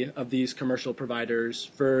viability of these commercial providers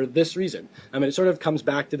for this reason. It sort of comes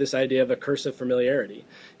back to this idea of a curse of familiarity.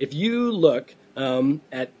 If you look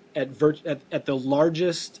at the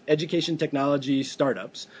largest education technology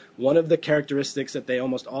startups, one of the characteristics that they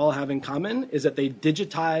almost all have in common is that they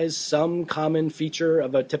digitize some common feature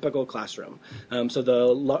of a typical classroom.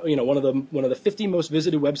 So one of the 50 most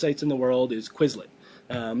visited websites in the world is Quizlet.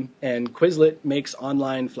 And Quizlet makes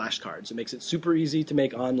online flashcards. It makes it super easy to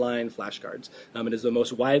make online flashcards. It is the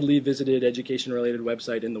most widely visited education-related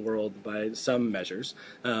website in the world by some measures.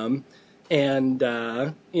 And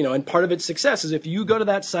part of its success is if you go to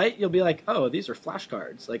that site, you'll be like, oh, these are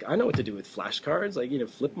flashcards. Like, I know what to do with flashcards. Like,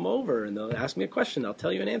 flip them over and they'll ask me a question. I'll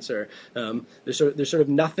tell you an answer. There's sort of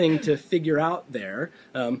nothing to figure out there.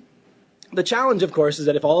 The challenge, of course, is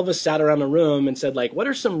that if all of us sat around a room and said, like, what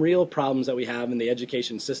are some real problems that we have in the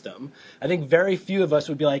education system? I think very few of us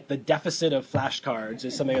would be like, the deficit of flashcards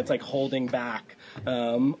is something that's like holding back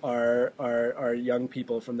our young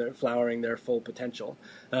people from flowering their full potential.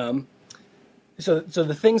 So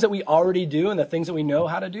the things that we already do and the things that we know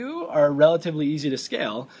how to do are relatively easy to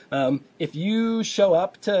scale. If you show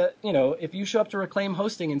up to Reclaim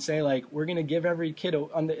Hosting and say, like, we're going to give every kid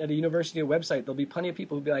at a university a website, there'll be plenty of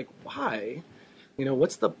people who'll be like, why?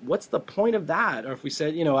 What's the point of that? Or if we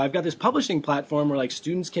said, I've got this publishing platform where like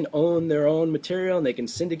students can own their own material and they can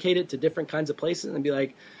syndicate it to different kinds of places, and be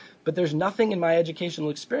like, but there's nothing in my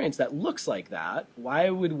educational experience that looks like that.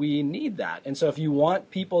 Why would we need that? And so if you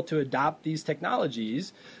want people to adopt these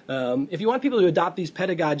technologies, if you want people to adopt these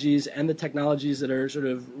pedagogies and the technologies that are sort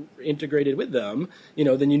of integrated with them,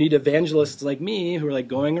 then you need evangelists like me who are like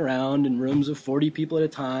going around in rooms of 40 people at a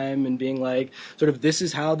time and being like, sort of, this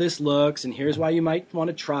is how this looks and here's why you might want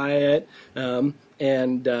to try it.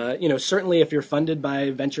 Certainly if you're funded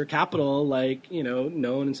by venture capital, like,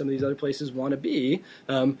 known in some of these other places want to be,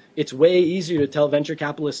 it's way easier to tell venture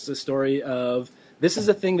capitalists a story of, this is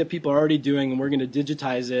a thing that people are already doing and we're going to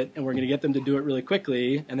digitize it and we're going to get them to do it really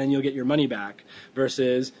quickly and then you'll get your money back,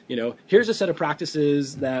 versus, here's a set of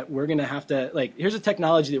practices that we're going to have to, like, here's a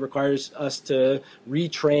technology that requires us to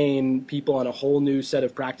retrain people on a whole new set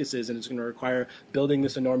of practices, and it's going to require building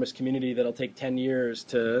this enormous community that'll take 10 years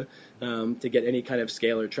to get any kind of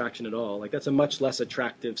scale or traction at all. Like, that's a much less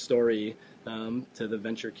attractive story to the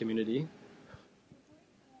venture community.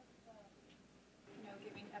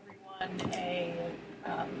 Giving everyone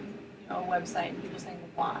a website and people saying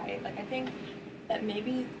why. Like, I think that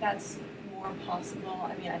maybe that's more possible.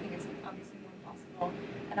 I mean, I think it's obviously more possible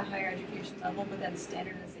at a higher education level, but then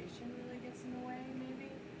standardization really gets in the way, maybe.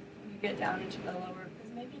 When you get down into the lower,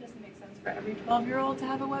 because maybe it doesn't make sense for every 12-year-old to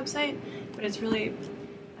have a website, but it's really,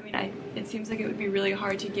 it seems like it would be really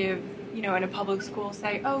hard to give, in a public school,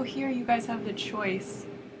 say, oh, here you guys have the choice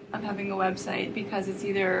of having a website, because it's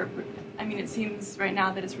either, it seems right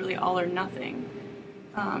now that it's really all or nothing.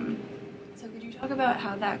 So could you talk about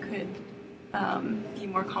how that could be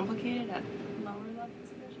more complicated at lower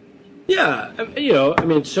levels of education? Yeah,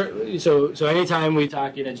 certainly. So anytime we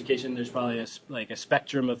talk in education, there's probably a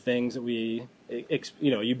spectrum of things that we,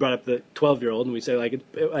 you brought up the 12-year-old, and we say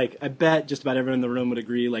I bet just about everyone in the room would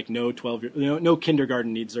agree, like, no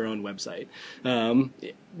kindergarten needs their own website.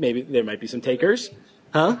 Maybe there might be some takers.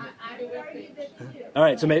 Huh? All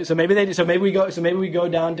right, so maybe we go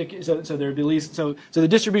down to so there'd be at least so the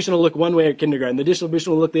distribution will look one way at kindergarten, the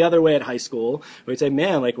distribution will look the other way at high school. We'd say,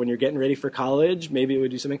 man, like, when you're getting ready for college, maybe it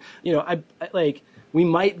would do something. We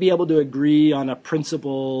might be able to agree on a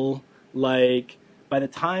principle, like, by the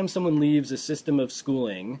time someone leaves a system of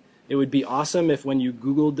schooling, it would be awesome if when you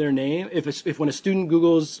Googled their name, if when a student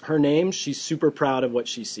Googles her name, she's super proud of what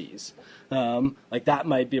she sees. Like, that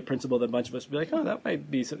might be a principle that a bunch of us would be like, oh, that might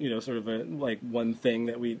be, sort of one thing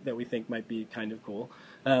that we think might be kind of cool.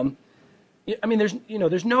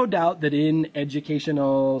 There's no doubt that in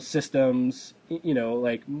educational systems,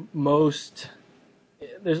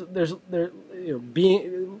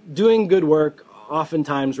 doing good work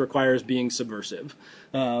oftentimes requires being subversive.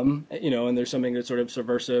 And there's something that's sort of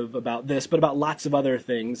subversive about this, but about lots of other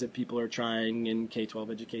things that people are trying in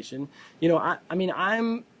K-12 education.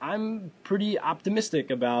 I'm pretty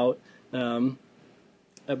optimistic about saying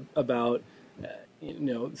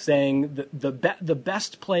that the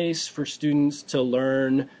best place for students to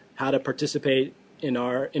learn how to participate in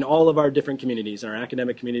all of our different communities, our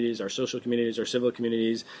academic communities, our social communities, our civil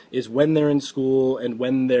communities, is when they're in school and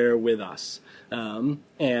when they're with us. And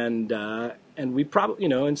we probably,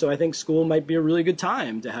 and so I think school might be a really good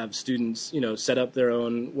time to have students, set up their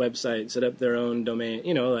own website, set up their own domain,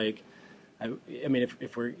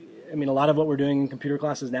 a lot of what we're doing in computer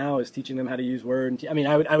classes now is teaching them how to use Word.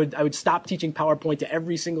 I would stop teaching PowerPoint to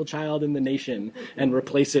every single child in the nation and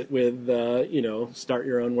replace it with, start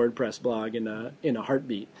your own WordPress blog in a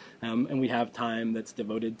heartbeat. And we have time that's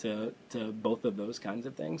devoted to both of those kinds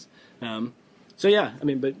of things.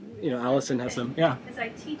 Allison has some, yeah. As I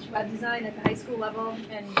teach web design at the high school level,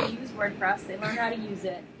 and we use WordPress, they learn how to use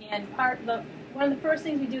it. And one of the first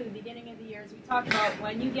things we do at the beginning of the year is we talk about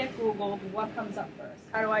when you get Googled, what comes up first.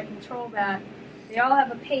 How do I control that they all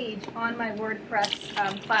have a page on my WordPress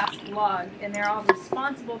class blog, and they're all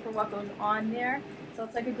responsible for what goes on there. So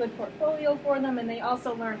it's like a good portfolio for them, and they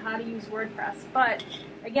also learn how to use WordPress. But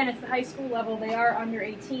again, it's the high school level. They are under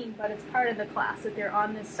 18, but it's part of the class that they're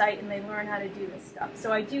on this site and they learn how to do this stuff.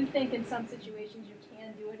 So I do think in some situations you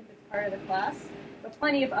can do it if it's part of the class. But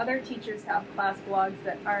plenty of other teachers have class blogs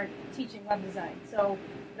that aren't teaching web design. So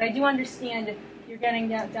but I do understand if you're getting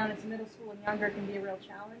down into middle school and younger, it can be a real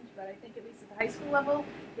challenge. But I think at least at the high school level,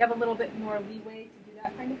 you have a little bit more leeway to do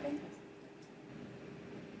that kind of thing.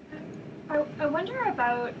 I wonder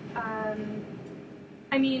about, I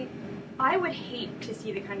mean, I would hate to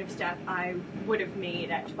see the kind of stuff I would have made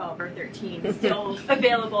at 12 or 13 still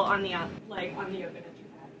available on the on the open internet.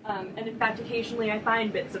 And in fact, occasionally I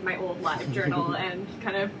find bits of my old live journal and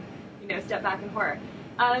kind of, step back in horror.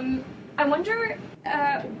 I wonder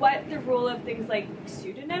what the role of things like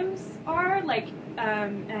pseudonyms are,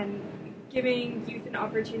 and giving youth an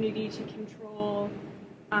opportunity to control.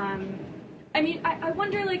 I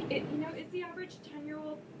wonder, is the average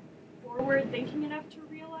 10-year-old forward-thinking enough to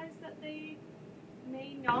realize that they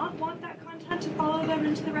may not want that content to follow them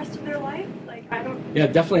into the rest of their life? Yeah,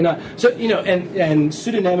 definitely not. So, and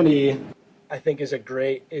pseudonymity, I think, is a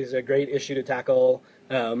great issue to tackle.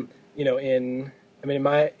 In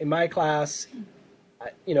my class,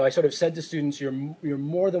 I sort of said to students, you're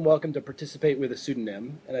more than welcome to participate with a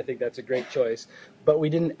pseudonym, and I think that's a great choice. But we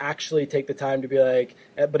didn't actually take the time to be like,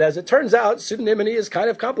 but as it turns out, pseudonymity is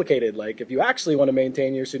kind of complicated. Like, if you actually want to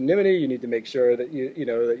maintain your pseudonymity, you need to make sure that you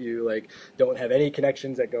don't have any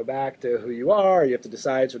connections that go back to who you are. You have to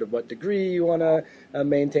decide sort of what degree you want to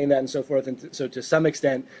maintain that and so forth. And so to some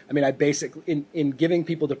extent, I basically, in giving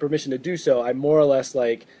people the permission to do so, I more or less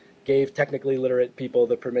gave technically literate people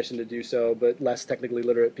the permission to do so, but less technically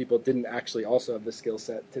literate people didn't actually also have the skill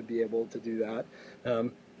set to be able to do that.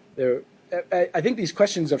 I think these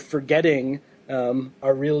questions of forgetting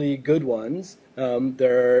are really good ones.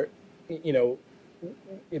 It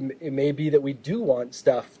may be that we do want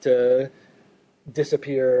stuff to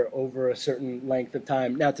disappear over a certain length of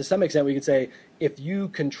time. Now, to some extent, we could say, if you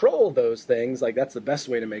control those things, that's the best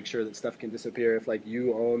way to make sure that stuff can disappear if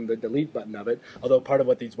you own the delete button of it. Although part of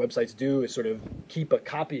what these websites do is sort of keep a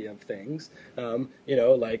copy of things. I'm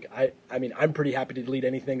pretty happy to delete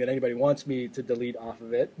anything that anybody wants me to delete off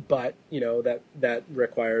of it, but that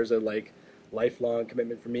requires a lifelong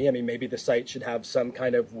commitment for me. Maybe the site should have some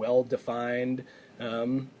kind of well-defined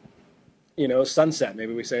sunset.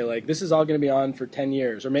 Maybe we say this is all going to be on for 10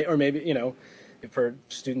 years, or maybe for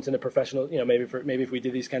students in a professional, maybe if we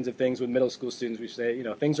did these kinds of things with middle school students, we say,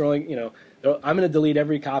 things are only, I'm going to delete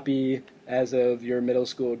every copy as of your middle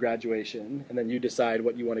school graduation, and then you decide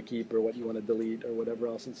what you want to keep or what you want to delete or whatever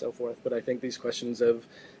else and so forth. But I think these questions of,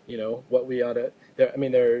 what we ought to,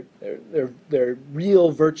 they're real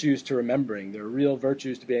virtues to remembering. They're real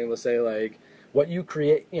virtues to being able to say what you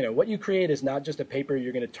create is not just a paper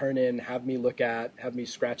you're going to turn in, have me look at, have me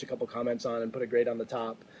scratch a couple comments on and put a grade on the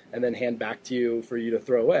top and then hand back to you for you to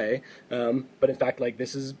throw away. But in fact,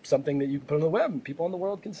 this is something that you can put on the web and people in the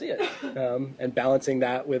world can see it. And balancing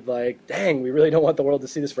that with dang, we really don't want the world to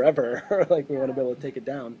see this forever. We want to be able to take it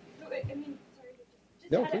down. Sorry,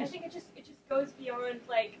 No, I think it just goes beyond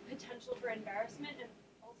potential for embarrassment and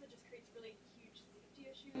also just creates really huge safety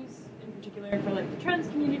issues, in particular for the trans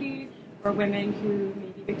community or women who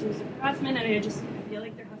may be victims of harassment. And I feel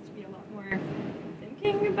like there has to be a lot more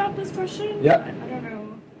thinking about this question. Yeah. I don't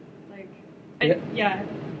know.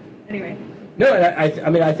 Anyway. No,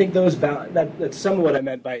 and I think that's some of what I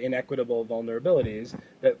meant by inequitable vulnerabilities.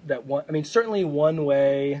 That one, certainly one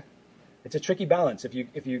way. It's a tricky balance. If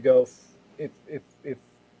you go, the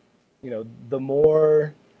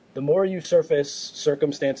more you surface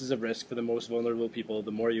circumstances of risk for the most vulnerable people,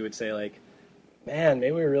 the more you would say man,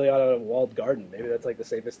 maybe we really ought to have a walled garden. Maybe that's the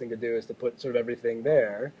safest thing to do is to put sort of everything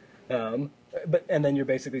there. And then you're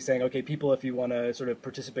basically saying, okay, people, if you want to sort of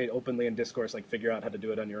participate openly in discourse, figure out how to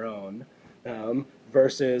do it on your own,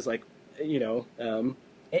 versus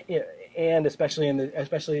and especially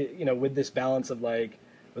with this balance of where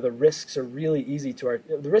the risks are really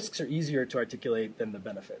the risks are easier to articulate than the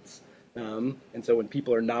benefits. And so when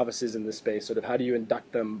people are novices in this space, sort of how do you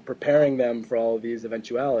induct them, preparing them for all of these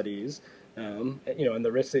eventualities? And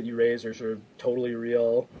the risks that you raise are sort of totally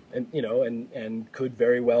real, and could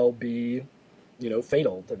very well be,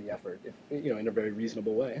 fatal to the effort, in a very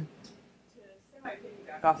reasonable way.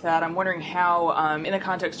 Off that, I'm wondering how, in the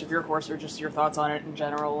context of your course or just your thoughts on it in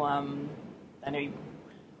general, I know you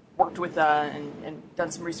worked with and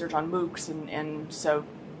done some research on MOOCs, and so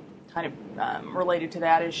kind of related to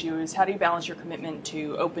that issue is how do you balance your commitment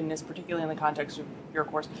to openness, particularly in the context of your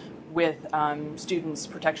course, with students'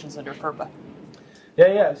 protections under FERPA?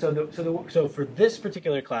 Yeah. So for this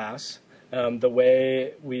particular class, the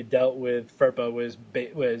way we dealt with FERPA was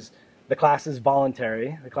the class is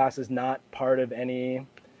voluntary. The class is not part of any.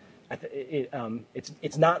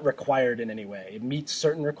 It's not required in any way. It meets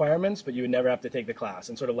certain requirements, but you would never have to take the class.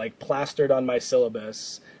 And sort of like plastered on my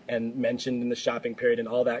syllabus and mentioned in the shopping period and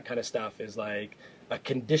all that kind of stuff is like a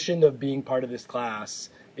condition of being part of this class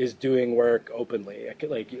is doing work openly.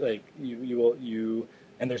 Like you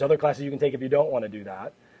and there's other classes you can take if you don't want to do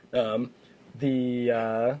that. And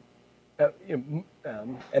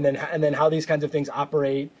then how these kinds of things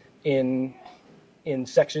operate in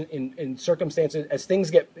circumstances as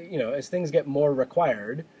things get more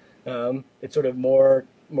required, it's sort of more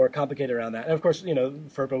complicated around that. And of course,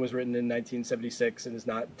 FERPA was written in 1976 and is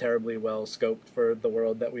not terribly well scoped for the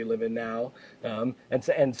world that we live in now.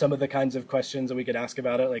 And some of the kinds of questions that we could ask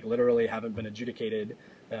about it, like literally haven't been adjudicated.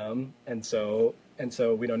 And so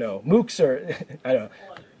we don't know. MOOCs are, I don't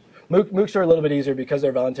know. MOOCs are a little bit easier because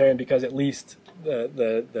they're voluntary and because at least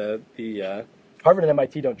the Harvard and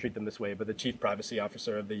MIT don't treat them this way, but the chief privacy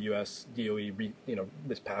officer of the U.S. DOE,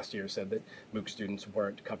 this past year said that MOOC students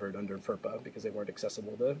weren't covered under FERPA because they weren't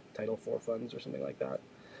accessible to Title IV funds or something like that.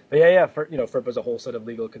 But FERPA is a whole set of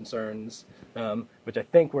legal concerns, which I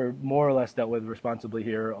think were more or less dealt with responsibly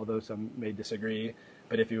here, although some may disagree.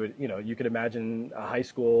 But if you would, you could imagine a high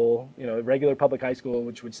school, a regular public high school,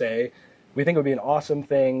 which would say, we think it would be an awesome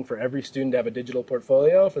thing for every student to have a digital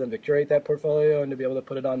portfolio, for them to curate that portfolio and to be able to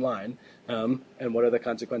put it online. And what are the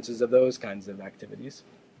consequences of those kinds of activities?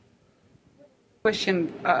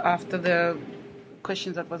 Question after the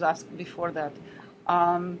question that was asked before that.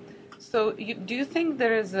 Do you think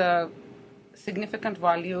there is a significant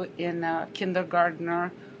value in a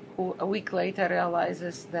kindergartner who a week later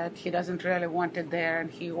realizes that he doesn't really want it there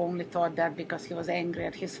and he only thought that because he was angry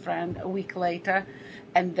at his friend a week later,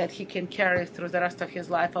 and that he can carry through the rest of his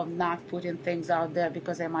life of not putting things out there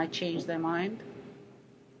because they might change their mind?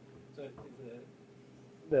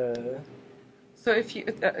 So if you,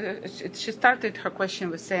 she started her question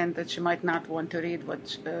with saying that she might not want to read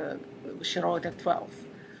what she wrote at 12.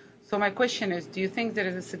 So my question is, do you think there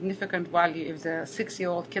is a significant value if the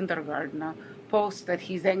 6-year-old kindergartner posts that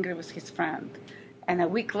he's angry with his friend, and a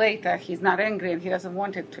week later he's not angry and he doesn't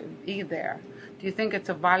want it to be there? Do you think it's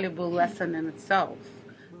a valuable lesson in itself,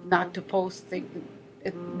 not to post things?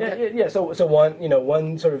 So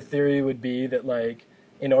one sort of theory would be that like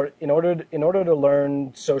in order to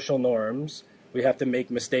learn social norms, we have to make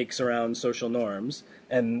mistakes around social norms,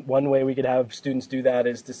 and one way we could have students do that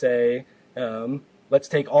is to say, let's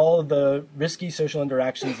take all of the risky social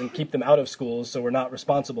interactions and keep them out of schools so we're not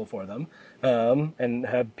responsible for them, and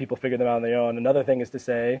have people figure them out on their own. Another thing is to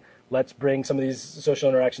say, let's bring some of these social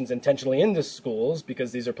interactions intentionally into schools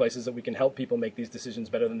because these are places that we can help people make these decisions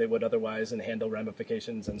better than they would otherwise and handle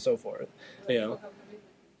ramifications and so forth. Where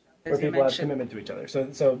people have commitment to each other.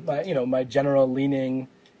 So my general leaning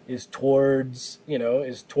is towards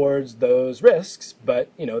those risks, but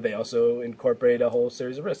they also incorporate a whole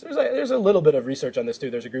series of risks. There's a little bit of research on this too.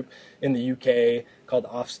 There's a group in the UK called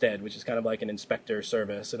Ofsted, which is kind of like an inspector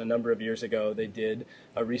service, and a number of years ago they did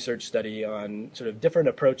a research study on sort of different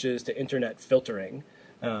approaches to internet filtering,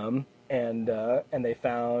 and they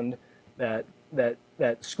found that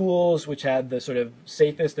schools which had the sort of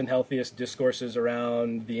safest and healthiest discourses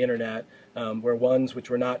around the internet were ones which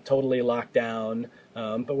were not totally locked down,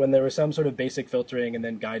 but when there was some sort of basic filtering and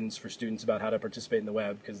then guidance for students about how to participate in the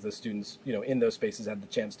web, because the students, in those spaces had the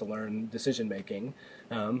chance to learn decision making.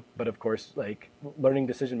 But of course, like learning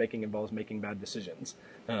decision making involves making bad decisions,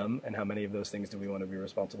 and how many of those things do we want to be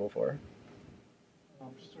responsible for?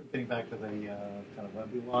 Just sort of getting back to the kind of web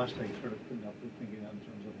we lost, I sort of couldn't help but thinking in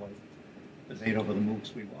terms of like the debate over the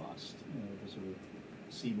MOOCs we lost, the sort of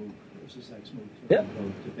CMOOC versus XMOOC sort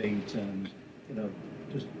of debate, and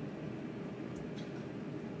just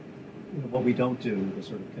what we don't do, the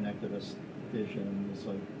sort of connectivist vision is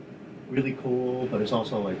like really cool, but it's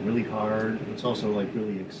also like really hard. It's also like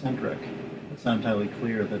really eccentric. It's not entirely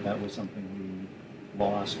clear that that was something we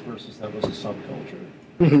lost versus that was a subculture.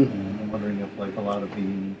 And I'm wondering if like a lot of the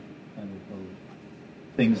kind of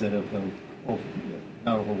things that have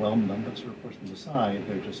not overwhelmed them, but sort of pushed them aside,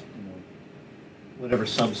 they're just whatever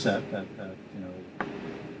subset that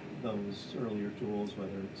those earlier tools,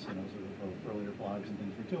 whether it's sort of earlier blogs and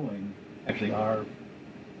things we're doing, actually are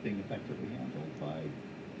being effectively handled by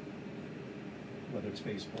whether it's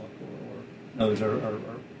Facebook or others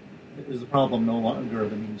is the problem no longer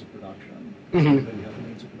the means of production? You have the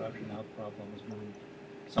means of production, now the problem is moved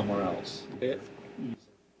somewhere else. Ease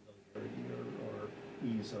of familiarity or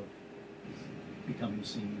ease of becoming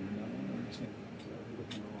seen or known. understand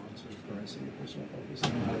the nuances, currency, personal focus,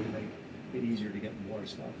 and how do we make it easier to get more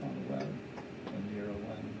stuff on the web and near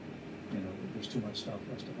when, there's too much stuff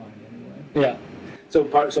for us to find anyway. Yeah. So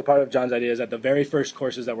part of John's idea is that the very first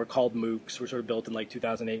courses that were called MOOCs were sort of built in like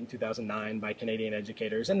 2008 and 2009 by Canadian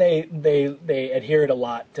educators, and they adhered a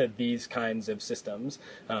lot to these kinds of systems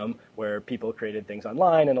where people created things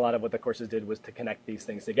online, and a lot of what the courses did was to connect these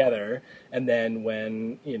things together. And then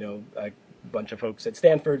when a bunch of folks at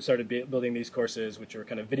Stanford started building these courses, which were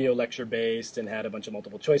kind of video lecture based and had a bunch of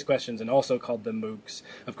multiple choice questions, and also called them MOOCs.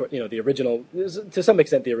 Of course, the original, to some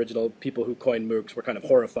extent, the original people who coined MOOCs were kind of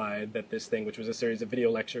horrified that this thing, which was a series of video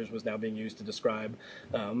lectures, was now being used to describe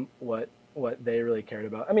what they really cared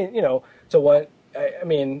about. I mean, so what? I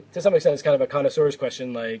mean, to some extent, it's kind of a connoisseur's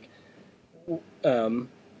question, like,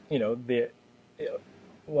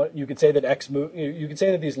 what you could say that you could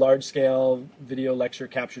say that these large-scale video lecture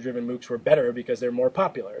capture-driven MOOCs were better because they're more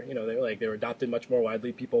popular. They were adopted much more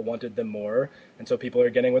widely. People wanted them more, and so people are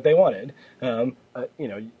getting what they wanted.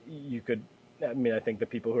 You could. I mean, I think the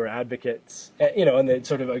people who are advocates, and the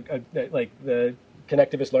sort of like the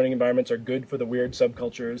connectivist learning environments are good for the weird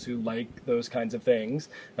subcultures who like those kinds of things.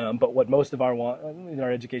 But what most of our want in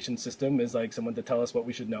our education system is like someone to tell us what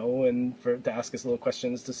we should know and to ask us little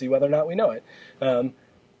questions to see whether or not we know it.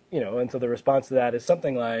 And so the response to that is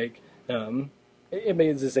something like, it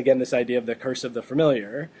means this idea of the curse of the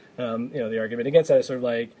familiar. The argument against that is sort of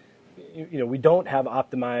like, we don't have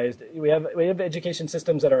optimized. We have education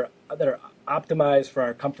systems that are optimized for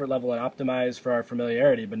our comfort level and optimized for our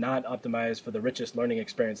familiarity, but not optimized for the richest learning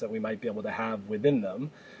experience that we might be able to have within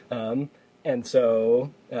them.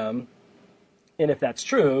 And if that's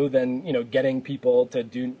true, then getting people to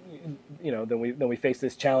do, then we face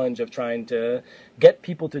this challenge of trying to get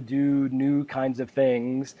people to do new kinds of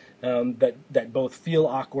things that both feel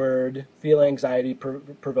awkward, feel anxiety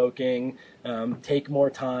provoking, take more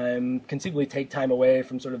time, conceivably take time away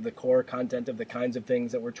from sort of the core content of the kinds of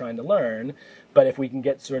things that we're trying to learn. But if we can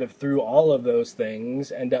get sort of through all of those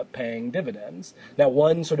things, end up paying dividends. Now,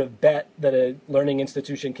 one sort of bet that a learning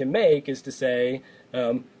institution can make is to say,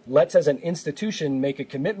 let's as an institution make a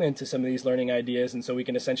commitment to some of these learning ideas, and so we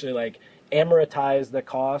can essentially like amortize the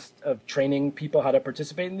cost of training people how to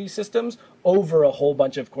participate in these systems over a whole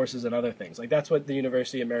bunch of courses and other things. Like that's what the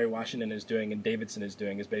University of Mary Washington is doing and Davidson is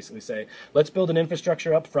doing, is basically say, let's build an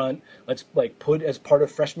infrastructure up front. Let's like put as part of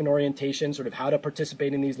freshman orientation sort of how to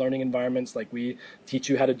participate in these learning environments. Like we teach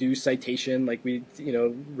you how to do citation, like we,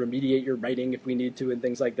 remediate your writing if we need to and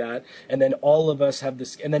things like that. And then all of us have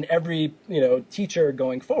this, and then every, teacher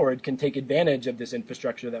going forward can take advantage of this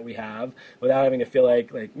infrastructure that we have without having to feel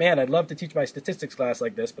like, man, I'd love to teach my statistics class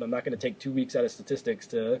like this, but I'm not going to take 2 weeks out of statistics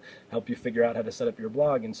to help you figure out how to set up your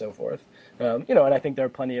blog and so forth. And I think there are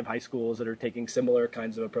plenty of high schools that are taking similar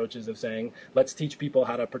kinds of approaches of saying, let's teach people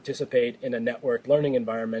how to participate in a networked learning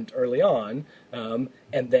environment early on,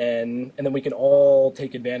 and then we can all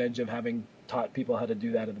take advantage of having taught people how to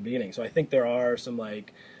do that at the beginning. So I think there are some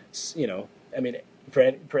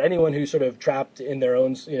for anyone who's sort of trapped in their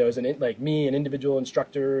own, as like me, an individual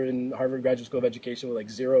instructor in Harvard Graduate School of Education with like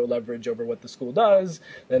zero leverage over what the school does,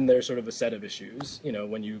 then there's sort of a set of issues.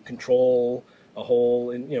 When you control a whole,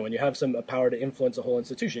 when you have some power to influence a whole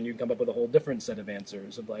institution, you can come up with a whole different set of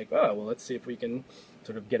answers of like, let's see if we can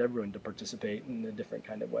sort of get everyone to participate in a different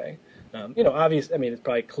kind of way. Obviously, it's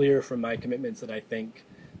probably clear from my commitments that I think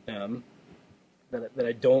that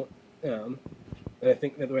I don't. I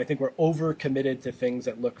think we're overcommitted to things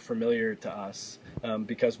that look familiar to us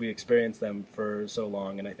because we experience them for so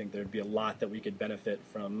long, and I think there'd be a lot that we could benefit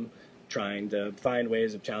from trying to find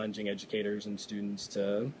ways of challenging educators and students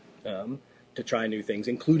to try new things,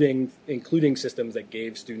 including systems that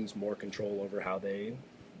gave students more control over how they,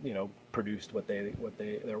 produced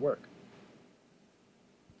their work.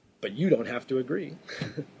 But you don't have to agree.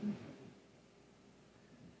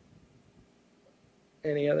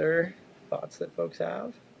 Any other thoughts that folks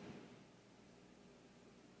have?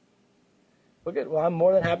 Well, good. Well, I'm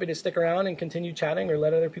more than happy to stick around and continue chatting or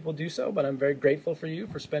let other people do so, but I'm very grateful for you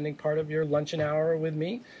for spending part of your luncheon hour with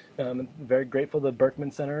me. I'm very grateful to the Berkman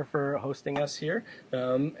Center for hosting us here,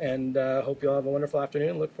 and hope you all have a wonderful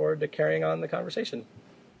afternoon and look forward to carrying on the conversation.